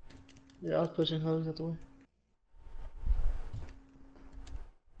take it. Yeah, I was pushing Hugs out the way.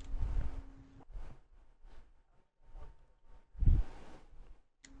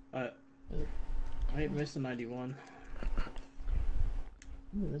 Alright. I ain't missing 91.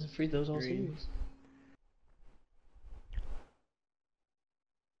 Ooh, that's a free throws all Green. series.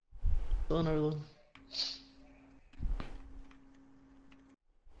 Still an overload.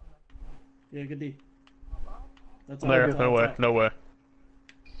 Yeah, good D. That's I'm there. that's No way. top. No way.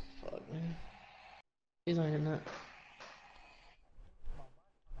 Fuck, man. He's not hitting that.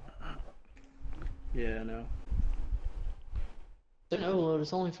 Yeah, I know. It's an overload.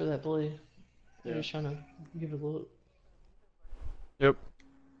 It's only for that play. They're Yeah. just trying to give it a look. Yep.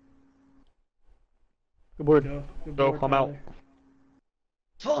 Good board. Go. Good Go, board, I'm out.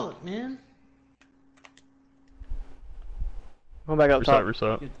 Tyler. Fuck, man. Going back up Reset, top.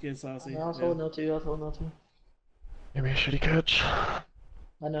 reset. Get saucy. I was Yeah. holding L2. I was holding L2. Give me a shitty catch.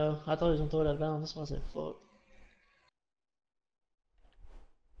 I know. I thought he was gonna throw it out of bounds. That's why I said fuck.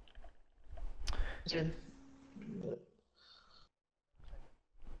 It's good.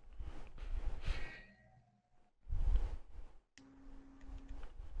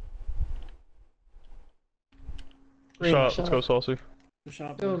 Green. Shot. Let's go, Saucy. Good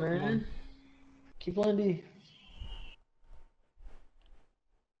shot, Go, boy. Come man. on. Keep playing D.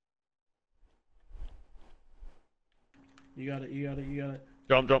 You got it. You got it. You got it.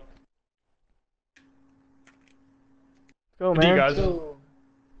 Jump, jump. Go, Good D, man. guys. Go.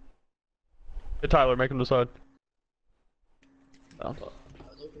 Hit Tyler. Make him decide. I was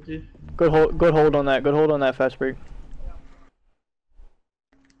open too. Good hold. Good hold on that. Good hold on that fast break.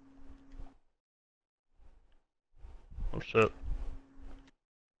 Oh shit.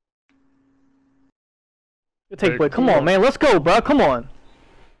 Good take, Hey, boy. Come yeah. on, man. Let's go, bro. Come on.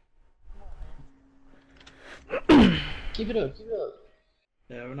 Keep it up. Keep it up.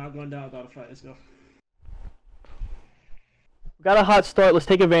 Yeah, we're not going down without a fight. Let's go. Got a hot start. Let's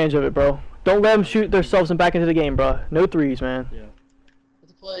take advantage of it, bro. Don't let them shoot themselves and back into the game, bro. No threes, man. Yeah. Hit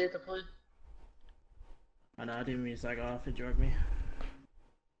the play. Hit the play. I know. I didn't mean to sag off. It drugged me.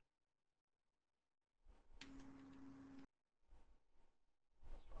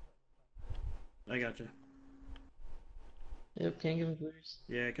 I got you. Yep. Can't give him clears.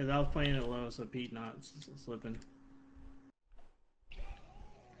 Yeah, because I was playing it low, so Pete not slipping.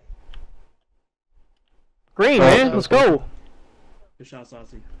 Green, man. Let's go. Good shot,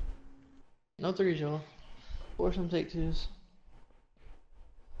 Saucy. No threes, y'all. Force them take twos.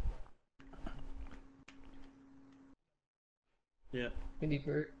 Yeah. Good D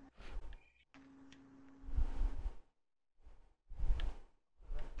Pert.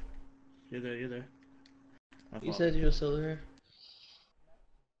 You're there. You're there. I You fought. said you were still there.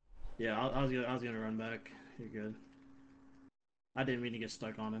 Yeah, I was gonna run back. You're good. I didn't mean to get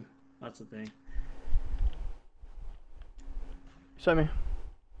stuck on him. That's the thing. Send me.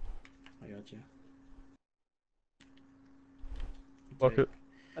 I got you. Bucket.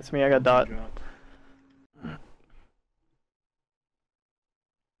 That's me. I got dot. Drop.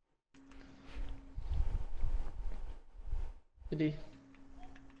 Good D.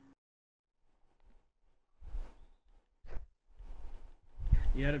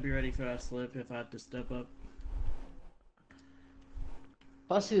 You gotta be ready for that slip if I have to step up.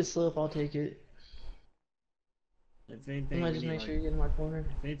 If I see the slip, I'll take it. If I anything, might we just need make like, sure you get in my corner.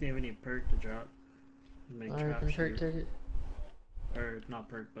 if anything, we need perk to drop. Make Alright, trap then perk shoot. take it. Or not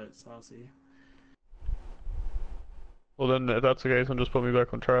perk, but saucy. Well then, if that's the case, then just put me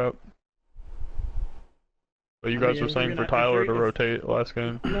back on trap. But you I guys mean, were if you're saying for gonna- if Tyler you're- to if- rotate last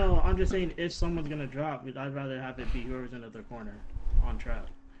game. No, I'm just saying if someone's gonna drop, I'd rather have it be whoever's in the other corner on trap.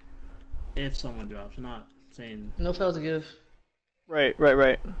 If someone drops, not saying No foul to give. Right.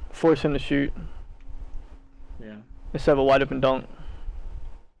 Force him to shoot yeah. instead of a wide open dunk.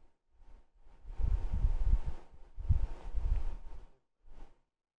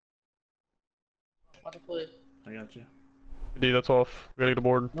 About to play. I got you. D, that's off. We gotta get a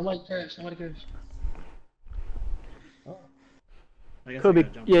board. Nobody curves. Nobody curves. I guess I Kobe,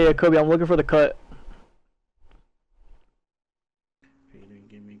 gotta jump yeah, Kobe. I'm looking for the cut.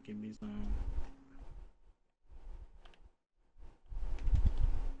 Peyton, give me some.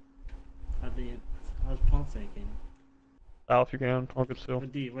 I was pump faking. Al, if you can, I'll get still.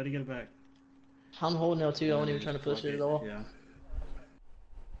 But D, why'd you get it back? I'm holding L2. I wasn't even trying to push it at all. Yeah.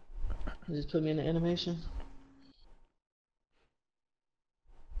 They just put me in the animation.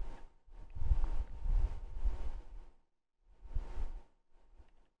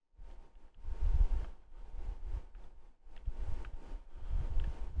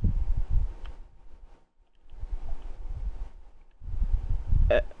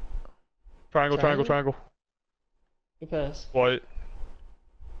 Triangle, triangle, triangle. Good pass. White.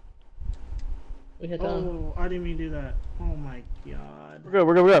 We hit down. Oh, I didn't mean to do that. Oh my god. We're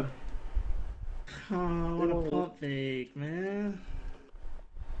good. Oh, what a pump fake, man.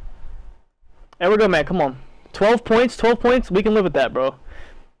 Hey, we're good, man. Come on. 12 points. We can live with that, bro.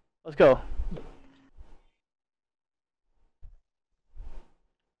 Let's go.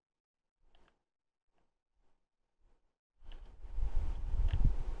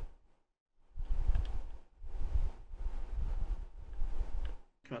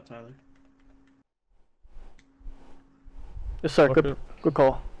 Cut Tyler. Yes, sir. Fuck Good, it. good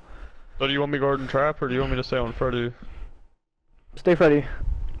call. So do you want me guarding trap, or do you want me to stay on Freddy? Stay ready.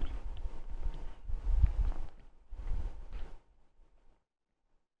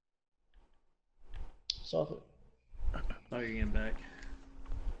 Soft it. Oh, you're getting back.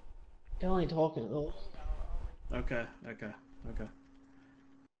 Y'all ain't talking at all. Okay.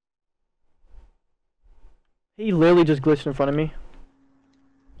 He literally just glitched in front of me.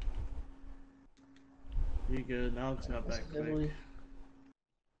 You good? Alex got back quick. Heavily.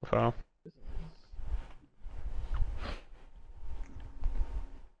 Foul.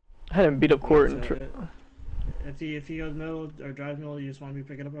 I had him beat up court. And So, if he goes middle or drives middle, you just want me to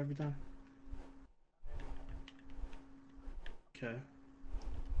pick it up every time? Okay.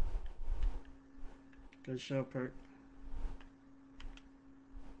 Good show, perk.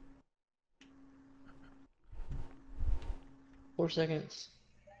 Four seconds.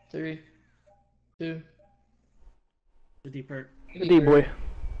 3, 2. Good D perk. Good D, boy.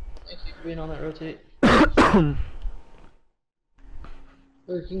 Thank you for being on that rotate.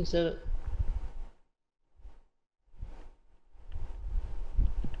 Or King said it.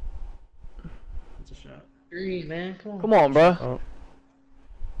 That's a shot. Green, man. Come on. Come on, bro. Oh.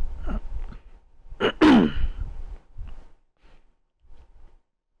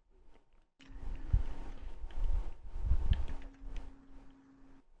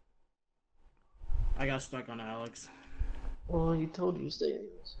 I got stuck on Alex. Well, he told you to stay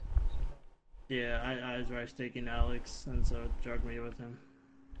anyways. Yeah, I was right taking Alex, and so it drugged me with him.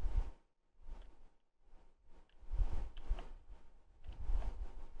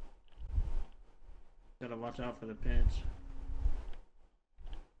 Gotta watch out for the pinch.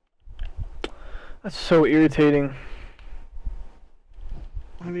 That's so irritating.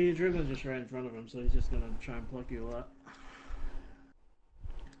 I mean, your dribble's just right in front of him, so he's just gonna try and pluck you a lot.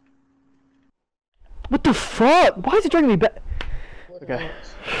 What the fuck? Why is he dragging me back? Okay.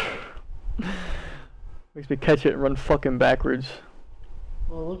 Makes me catch it and run fucking backwards.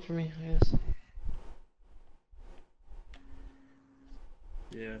 Well, look for me, I guess.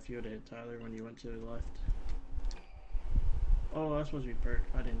 Yeah, if you would've hit Tyler when you went to the left. Oh, that's supposed to be perk.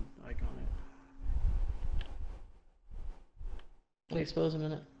 I didn't icon it. Let me expose him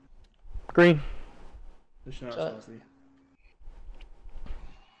in it. Green. The shot, Shot. Saucy.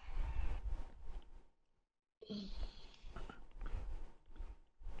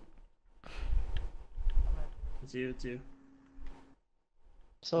 It's you.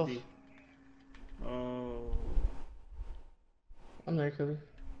 So, D. Oh. I'm there, Kobe.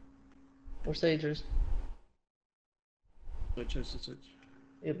 Or Sagers. Switch.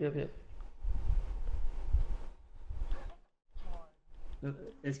 Yep.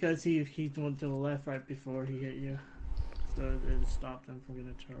 It's because he went to the left right before he hit you. So it stopped him from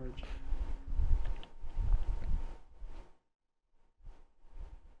getting a charge.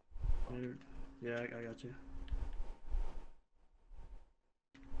 Dude. Yeah, I got you.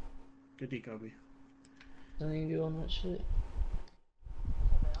 Good D, Kobe. Nothing you can do on that shit.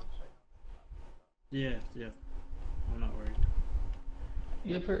 Yeah. I'm not worried.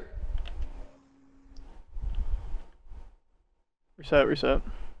 You get hurt. Reset.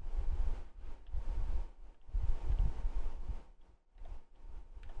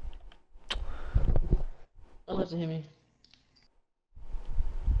 Don't have to hit me.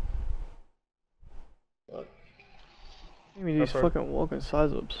 Fuck. Give me these fucking walking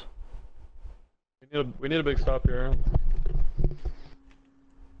size ups. We need a big stop here.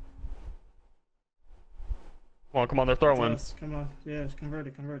 Come on, they're throwing. Yes, come on. Yeah, convert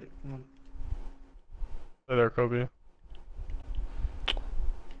it. Come on. Stay there, Kobe.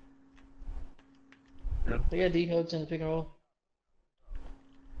 They got D hooks in the pick and roll.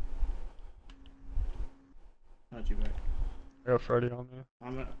 Not you back. I got Freddy on me.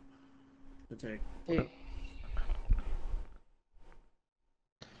 I'm at the take. Hey.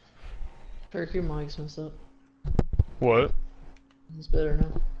 Perk, your mic's messed up. What? It's better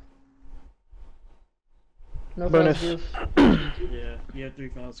now. No Bonus. fouls, Yeah, you have 3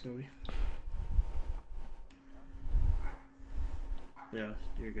 fouls, Kobe. Yeah,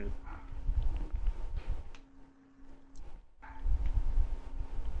 you're good.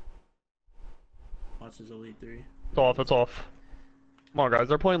 Watch his Elite 3. It's off. Come on, guys,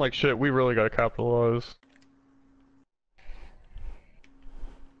 they're playing like shit. We really gotta capitalize.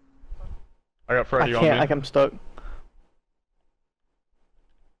 I got Freddy on me. I'm stuck.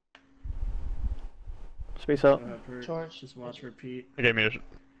 Space out. Charge. Just watch repeat. They gave me a.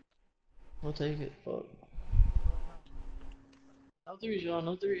 I'll take it. Fuck. No threes, y'all.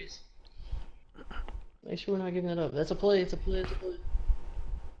 No threes. Make sure we're not giving that up. That's a play. It's a play.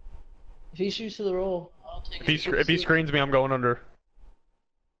 If he shoots to the roll, I'll take it. If he screens me, I'm going under.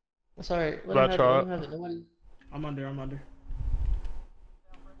 That's alright. Bad shot. I'm under.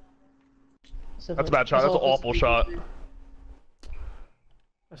 That's a bad shot. That's an awful shot.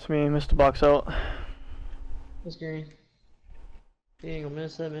 That's me, Mr. Box out. That's green. He ain't gonna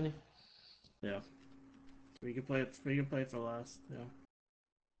miss that many. Yeah. We can play it for last. Yeah.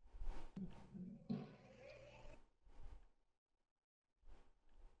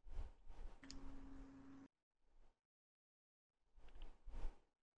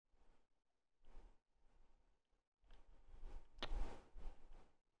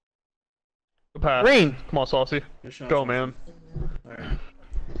 Good pass. Green. Come on, Saucy. Good shot, Go, Saucy. man. Alright.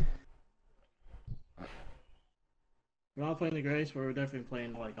 We're not playing the Grace, but we're definitely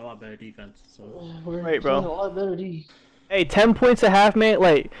playing like a lot better defense. So We're Right, bro. playing a lot better D. Hey, 10 points a half, mate.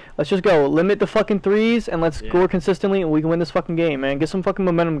 Like, let's just go. Limit the fucking threes and let's score consistently and we can win this fucking game, man. Get some fucking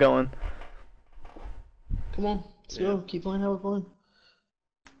momentum going. Come on. Let's go. Keep playing how we're playing.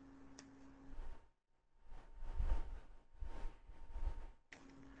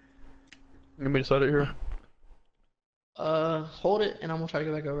 Let me set it here. Hold it, and I'm gonna try to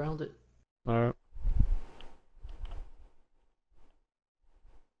go back around it. Alright.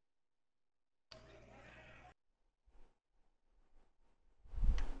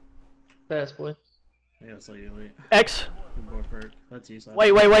 Fast, boy. yeah, so you late. X. Good board, Perk. That's you. Side.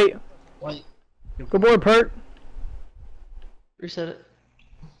 Wait. White. Good board, Pert. Reset it.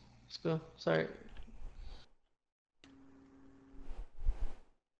 Let's go. Sorry.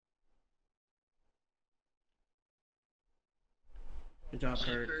 Good job,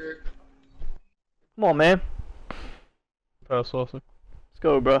 Perk. Come on, man. Pass, Saucy. Let's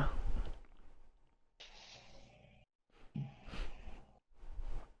go, bro.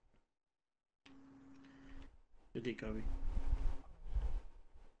 Good D, Kobe.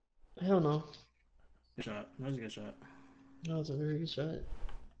 Hell no. Good shot. That was a good shot. That was a very good shot.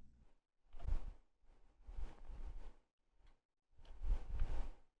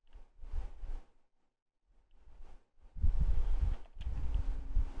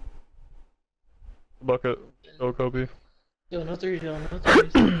 Bucket. Go, Kobe. Yo, no threes, y'all. No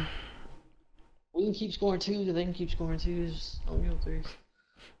threes. We can keep scoring twos, or they can keep scoring twos. Just don't go threes.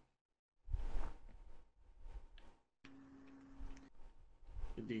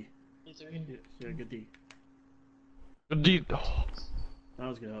 Good D. No three. Yeah, good D. Good D. Oh. That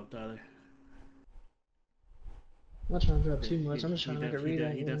was good help, Tyler. I'm not trying to drop too much. I'm just trying to make a read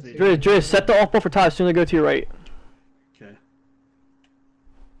on he you. definitely- Driz, set the off ball for Ty as soon as they go to your right. Okay.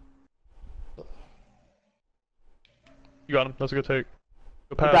 You got him. That's a good take.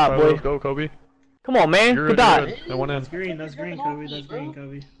 Good pass, dot, Tyler. boy. Let's go, Kobe. Come on, man. You're Good good, dot. you're good. It went in. That's green, Kobe. That's green,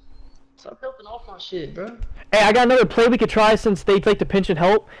 Kobe. Stop helping off my shit, bro. Hey, I got another play we could try since they like to pinch and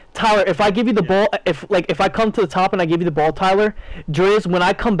help. Tyler, if I give you the ball, if I come to the top and I give you the ball, Tyler, Driz, when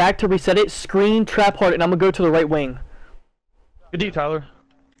I come back to reset it, screen trap hard, and I'm gonna go to the right wing. Good D, Tyler.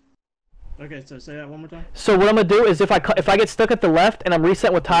 Okay, so say that one more time. So what I'm gonna do is if I get stuck at the left and I'm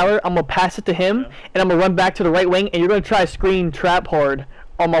resetting with Tyler, I'm gonna pass it to him, and I'm gonna run back to the right wing, and you're gonna try screen trap hard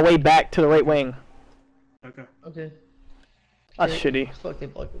on my way back to the right wing. Okay. Okay. That's Shit. shitty. Fucking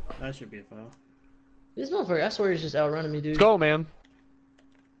block it. That should be a foul. This motherfucker, I swear he's just outrunning me, dude. Let's go, man.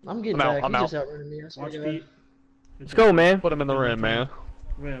 I'm getting I'm out, back. I'm He's out. just outrunning me. I swear Watch to God. Pete. Let's go, man. Put him in the rim, man.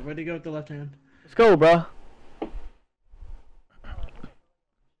 Where'd he go with the left hand? Let's go, bro.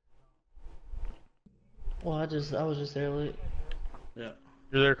 Well, I was just there late. Yeah.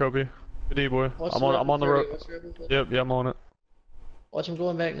 You're there, Kobe. Good D, boy. Watch I'm on the road. Watch the rebel play. Yep, yeah, I'm on it. Watch him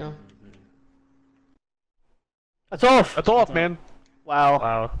going back now. That's off. That's off, man. Wow.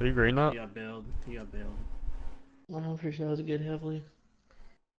 Wow, are you green that? He got bailed. I'm pretty sure that was a good heavily.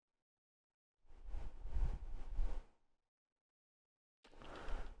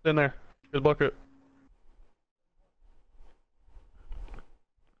 In there. Good bucket.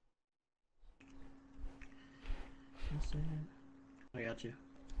 I got you.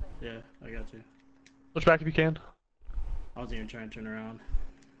 Yeah, I got you. Switch back if you can. I wasn't even trying to turn around.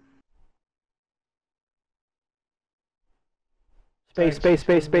 Space.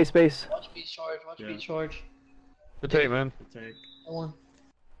 Watch Pete charge. Watch Yeah. Pete charge. Good take, man. Good take. That one.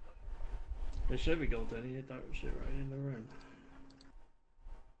 It should be goaltending. He hit that shit right in the rim.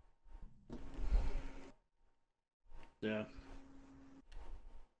 Yeah.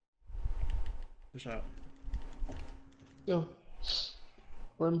 Good shot. Go.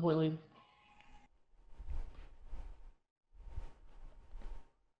 11-point lead.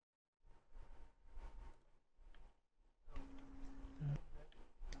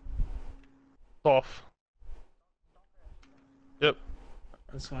 It's off. Yep.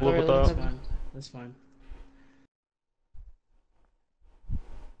 That's fine. Look at That's that. fine. That's fine.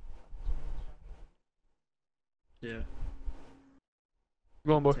 Yeah.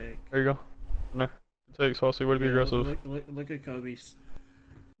 Go on, boy. Take. There you go. In there. Good take, Saucy. Way to be aggressive. Look at Kobe's.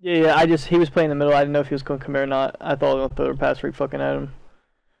 Yeah. He was playing in the middle. I didn't know if he was going to come here or not. I thought I was going to throw a pass right fucking at him.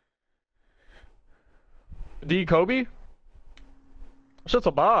 D, Kobe? That's just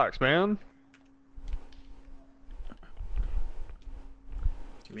a box, man.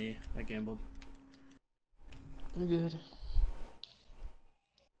 It's me. I gambled. I'm good.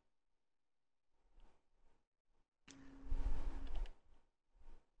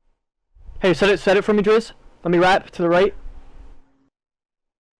 Hey, set it for me, Driz. Let me wrap to the right.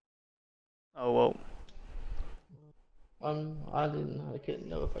 Oh, whoa. I couldn't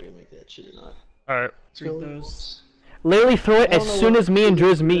know if I could make that shit or not. Alright. Free throws. Literally throw it I as don't know soon what as me and to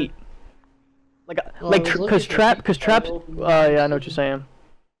do. Driz meet. Well, I was looking Cause for trap, Pete cause to traps. open Yeah, I know what you're saying.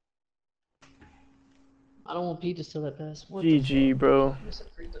 I don't want Pete to steal that pass. What GG, the bro. fuck? Missing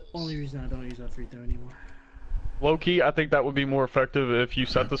free throws. Only reason I don't use that free throw anymore. Low key, I think that would be more effective if you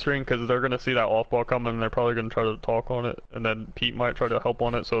set the screen because they're gonna see that off ball coming and they're probably gonna try to talk on it, and then Pete might try to help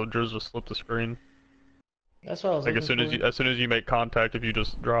on it. So Driz just flip the screen. That's what I was Like looking as soon as you make contact, if you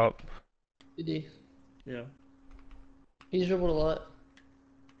just drop. PD. Yeah. He's dribbled a lot.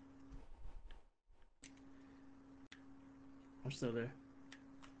 I'm still there.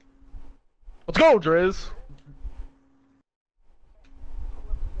 Let's go, Driz.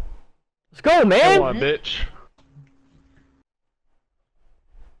 Let's go, man. Come on, bitch.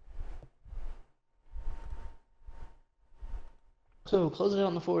 So close it out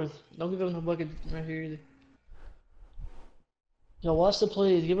in the fourth. Don't give up no bucket right here either. Y'all watch the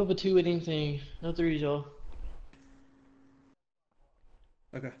plays. Give up a 2 at anything. No threes, y'all.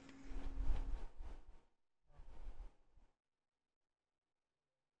 Okay.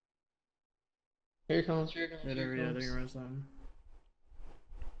 Here it comes. Here it comes. Yeah, Here they're it comes. gonna run something.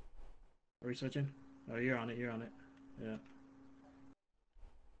 Are we switching? Oh, you're on it. Yeah.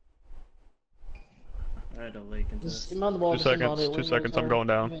 I had a lake into Just this. mind the ball. 2 just think about seconds. it. 2 seconds. I'm going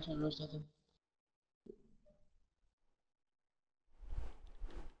down. We're trying to roast nothing.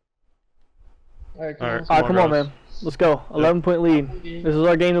 Alright, come Alright. on. Alright, come on, guys. man. Let's go. 11-point lead. Okay. This is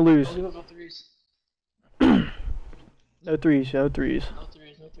our game to lose. Don't give up no threes. No threes. No threes.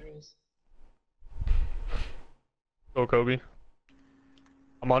 No threes. Go, Kobe.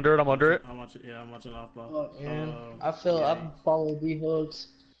 I'm under it. I'm watching off ball. Fuck, man. Oh, I yeah. followed D hooks.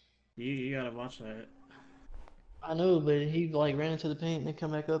 You gotta watch that. I know, but he like ran into the paint and then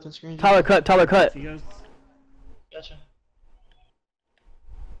come back up and screened you. Tyler cut. He goes. Gotcha.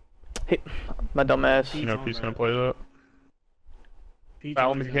 Hey, my dumb ass. You know if he's gonna play that. Pete's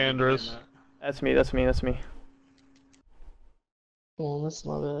Foul always gonna be McAndrews. playing that. That's me. That's me. That's me. Come on, that's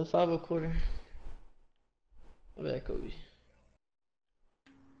my bad. 5 1/4. My bad, Kobe.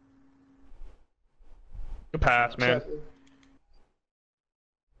 Good pass, man. Shot, bro.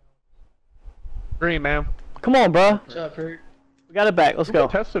 Green, man. Come on, bro. Shot, Pert. We got it back. Let's go.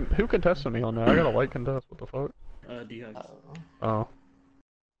 Who contested me on that? I got a light contest. What the fuck? D-Hugs. I don't know. Oh.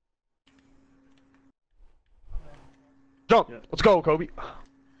 Jump. Yep. Let's go, Kobe.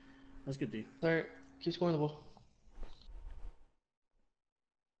 That's good, D. Alright, keep scoring the ball.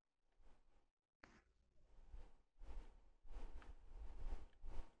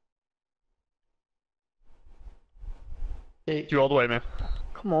 Hey, You all the way, man.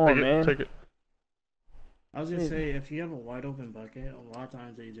 Come on, Take it. man. Take it. I was gonna say, if you have a wide open bucket, a lot of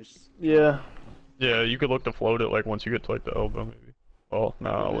times they just. Yeah. Yeah, you could look to float it like once you get to like the elbow, maybe. Well, no,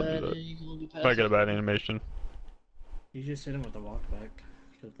 I wouldn't do that. you can only do Might get a passes. bad animation. You just hit them with the walk back.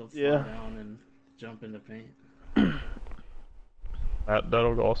 Because they'll fall Yeah. down and jump in the paint.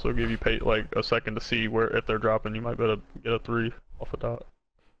 That'll also give you like a second to see where if they're dropping. You might be able to get a 3 off the top.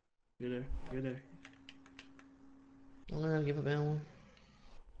 You're there. You're there. I'm gonna give a bad one.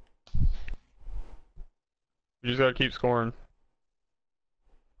 You just gotta keep scoring.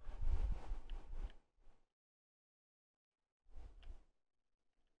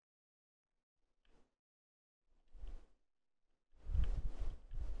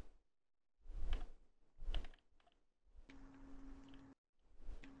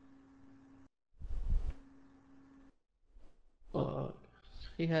 Fuck.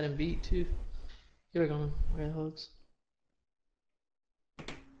 He had him beat too. Get back on him. I got hugs.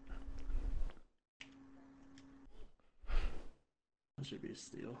 That should be a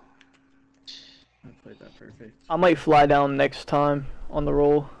steal. I played that perfect. I might fly down next time on the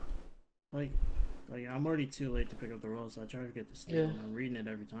roll. Like I'm already too late to pick up the roll, so I try to get the steal, Yeah. and I'm reading it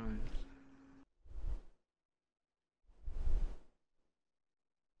every time.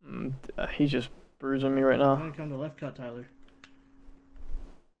 He's just bruising me right I'm now. gonna come to left cut, Tyler.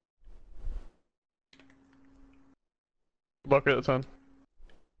 Bucket at 10.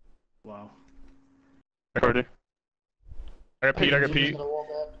 Wow. I got Freddy. I got Pete. I got Jimmy's Pete. gonna walk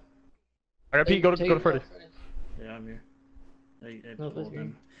back. I got Pete. Go to Freddy. Yeah, I'm here. It No, that's pulled me.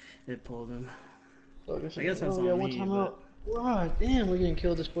 him. It pulled him. Fuck, I guess that's oh, on yeah, me, one time but- out. God damn, we're getting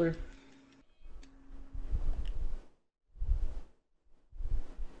killed this quarter.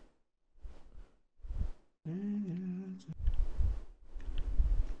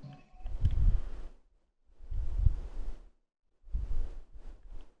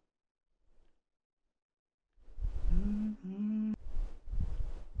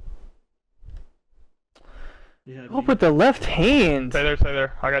 Yeah, Go up with the left hand. Stay there. Stay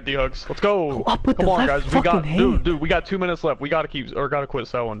there. I got D-Hugs. Let's go. Go up with Come the on, left guys. We got, fucking hand. dude. We got 2 minutes left. We gotta quit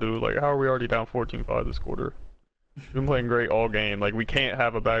selling, dude. Like, how are we already down 14-5 this quarter? We've been playing great all game. Like, we can't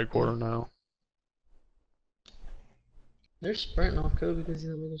have a bad quarter now. They're sprinting off Kobe because he's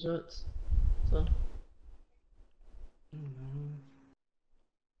not making shots. So,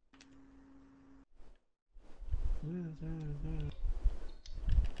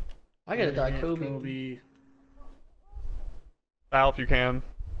 I gotta die Kobe. Foul if you can.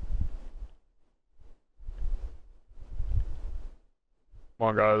 Come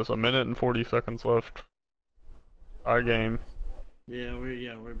on, guys. 1:40 left. Our game. Yeah,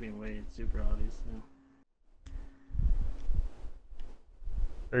 we're being way super obvious now.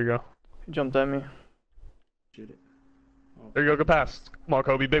 There you go. He jumped at me. Shoot it. Oh. There you go. Good pass. Come on,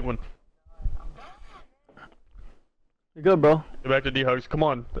 Kobe. Big one. You're good, bro. Get back to D-Hugs. Come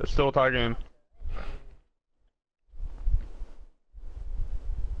on. It's still a tie game.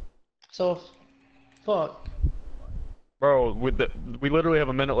 So, fuck. Bro, we literally have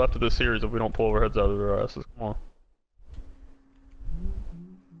a minute left of this series if we don't pull our heads out of their asses. Come on.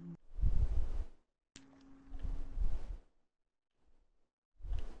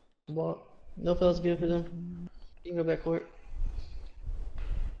 Well, no feels good for them. You can go back court.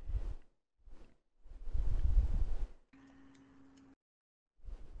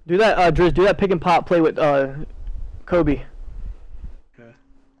 Do that, Driz. Do that pick and pop play with Kobe. Okay.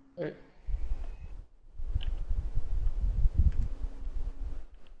 Alright.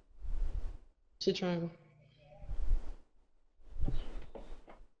 See triangle.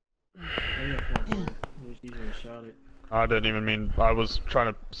 Oh, yeah, easily shot it. I didn't even mean. I was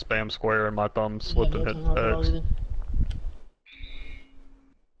trying to spam square and my thumb slipped and hit X.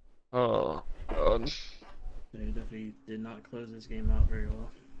 Oh, God. They definitely did not close this game out very well.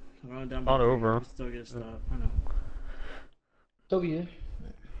 We're on down by Not 3, over. we still get a stop. I know. Kobe, yeah.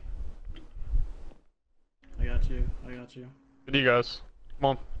 got you. I got you. Good D, guys. Come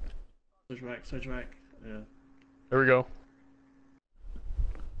on. Switch back. Switch back. Yeah. There we go.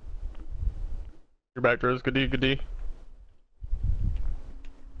 You're back, Driz. Good D, good D.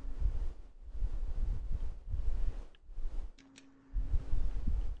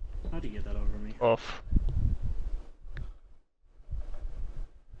 How do you get that over me? Off.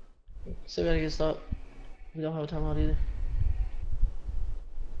 Still gotta get stopped. We don't have a timeout either.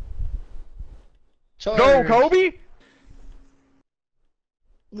 Go, Charge. Kobe!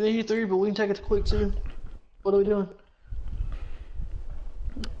 We need 3, but we can take it quick too. What are we doing?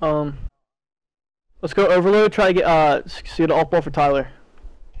 Let's go overload. Try to get see the off ball for Tyler.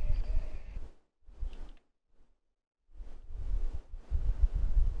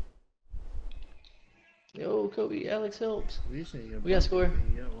 Yo, Kobe, Alex helps. We just need to get We gotta score.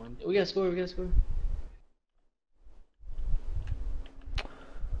 We got one. We gotta score. We gotta score.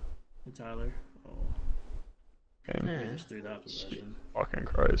 Hey, Tyler. Oh, Okay. we Man. just threw that possession. Fucking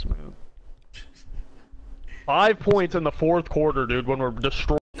Christ, man. 5 points in the 4th quarter, dude, when we're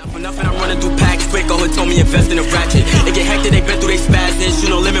destroyed. Not for nothing, I'm running through packs quick. All told me invest in a ratchet. They get hectic, they been through they spaz. Shoot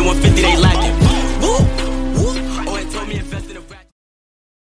no limit, 150, they lacking.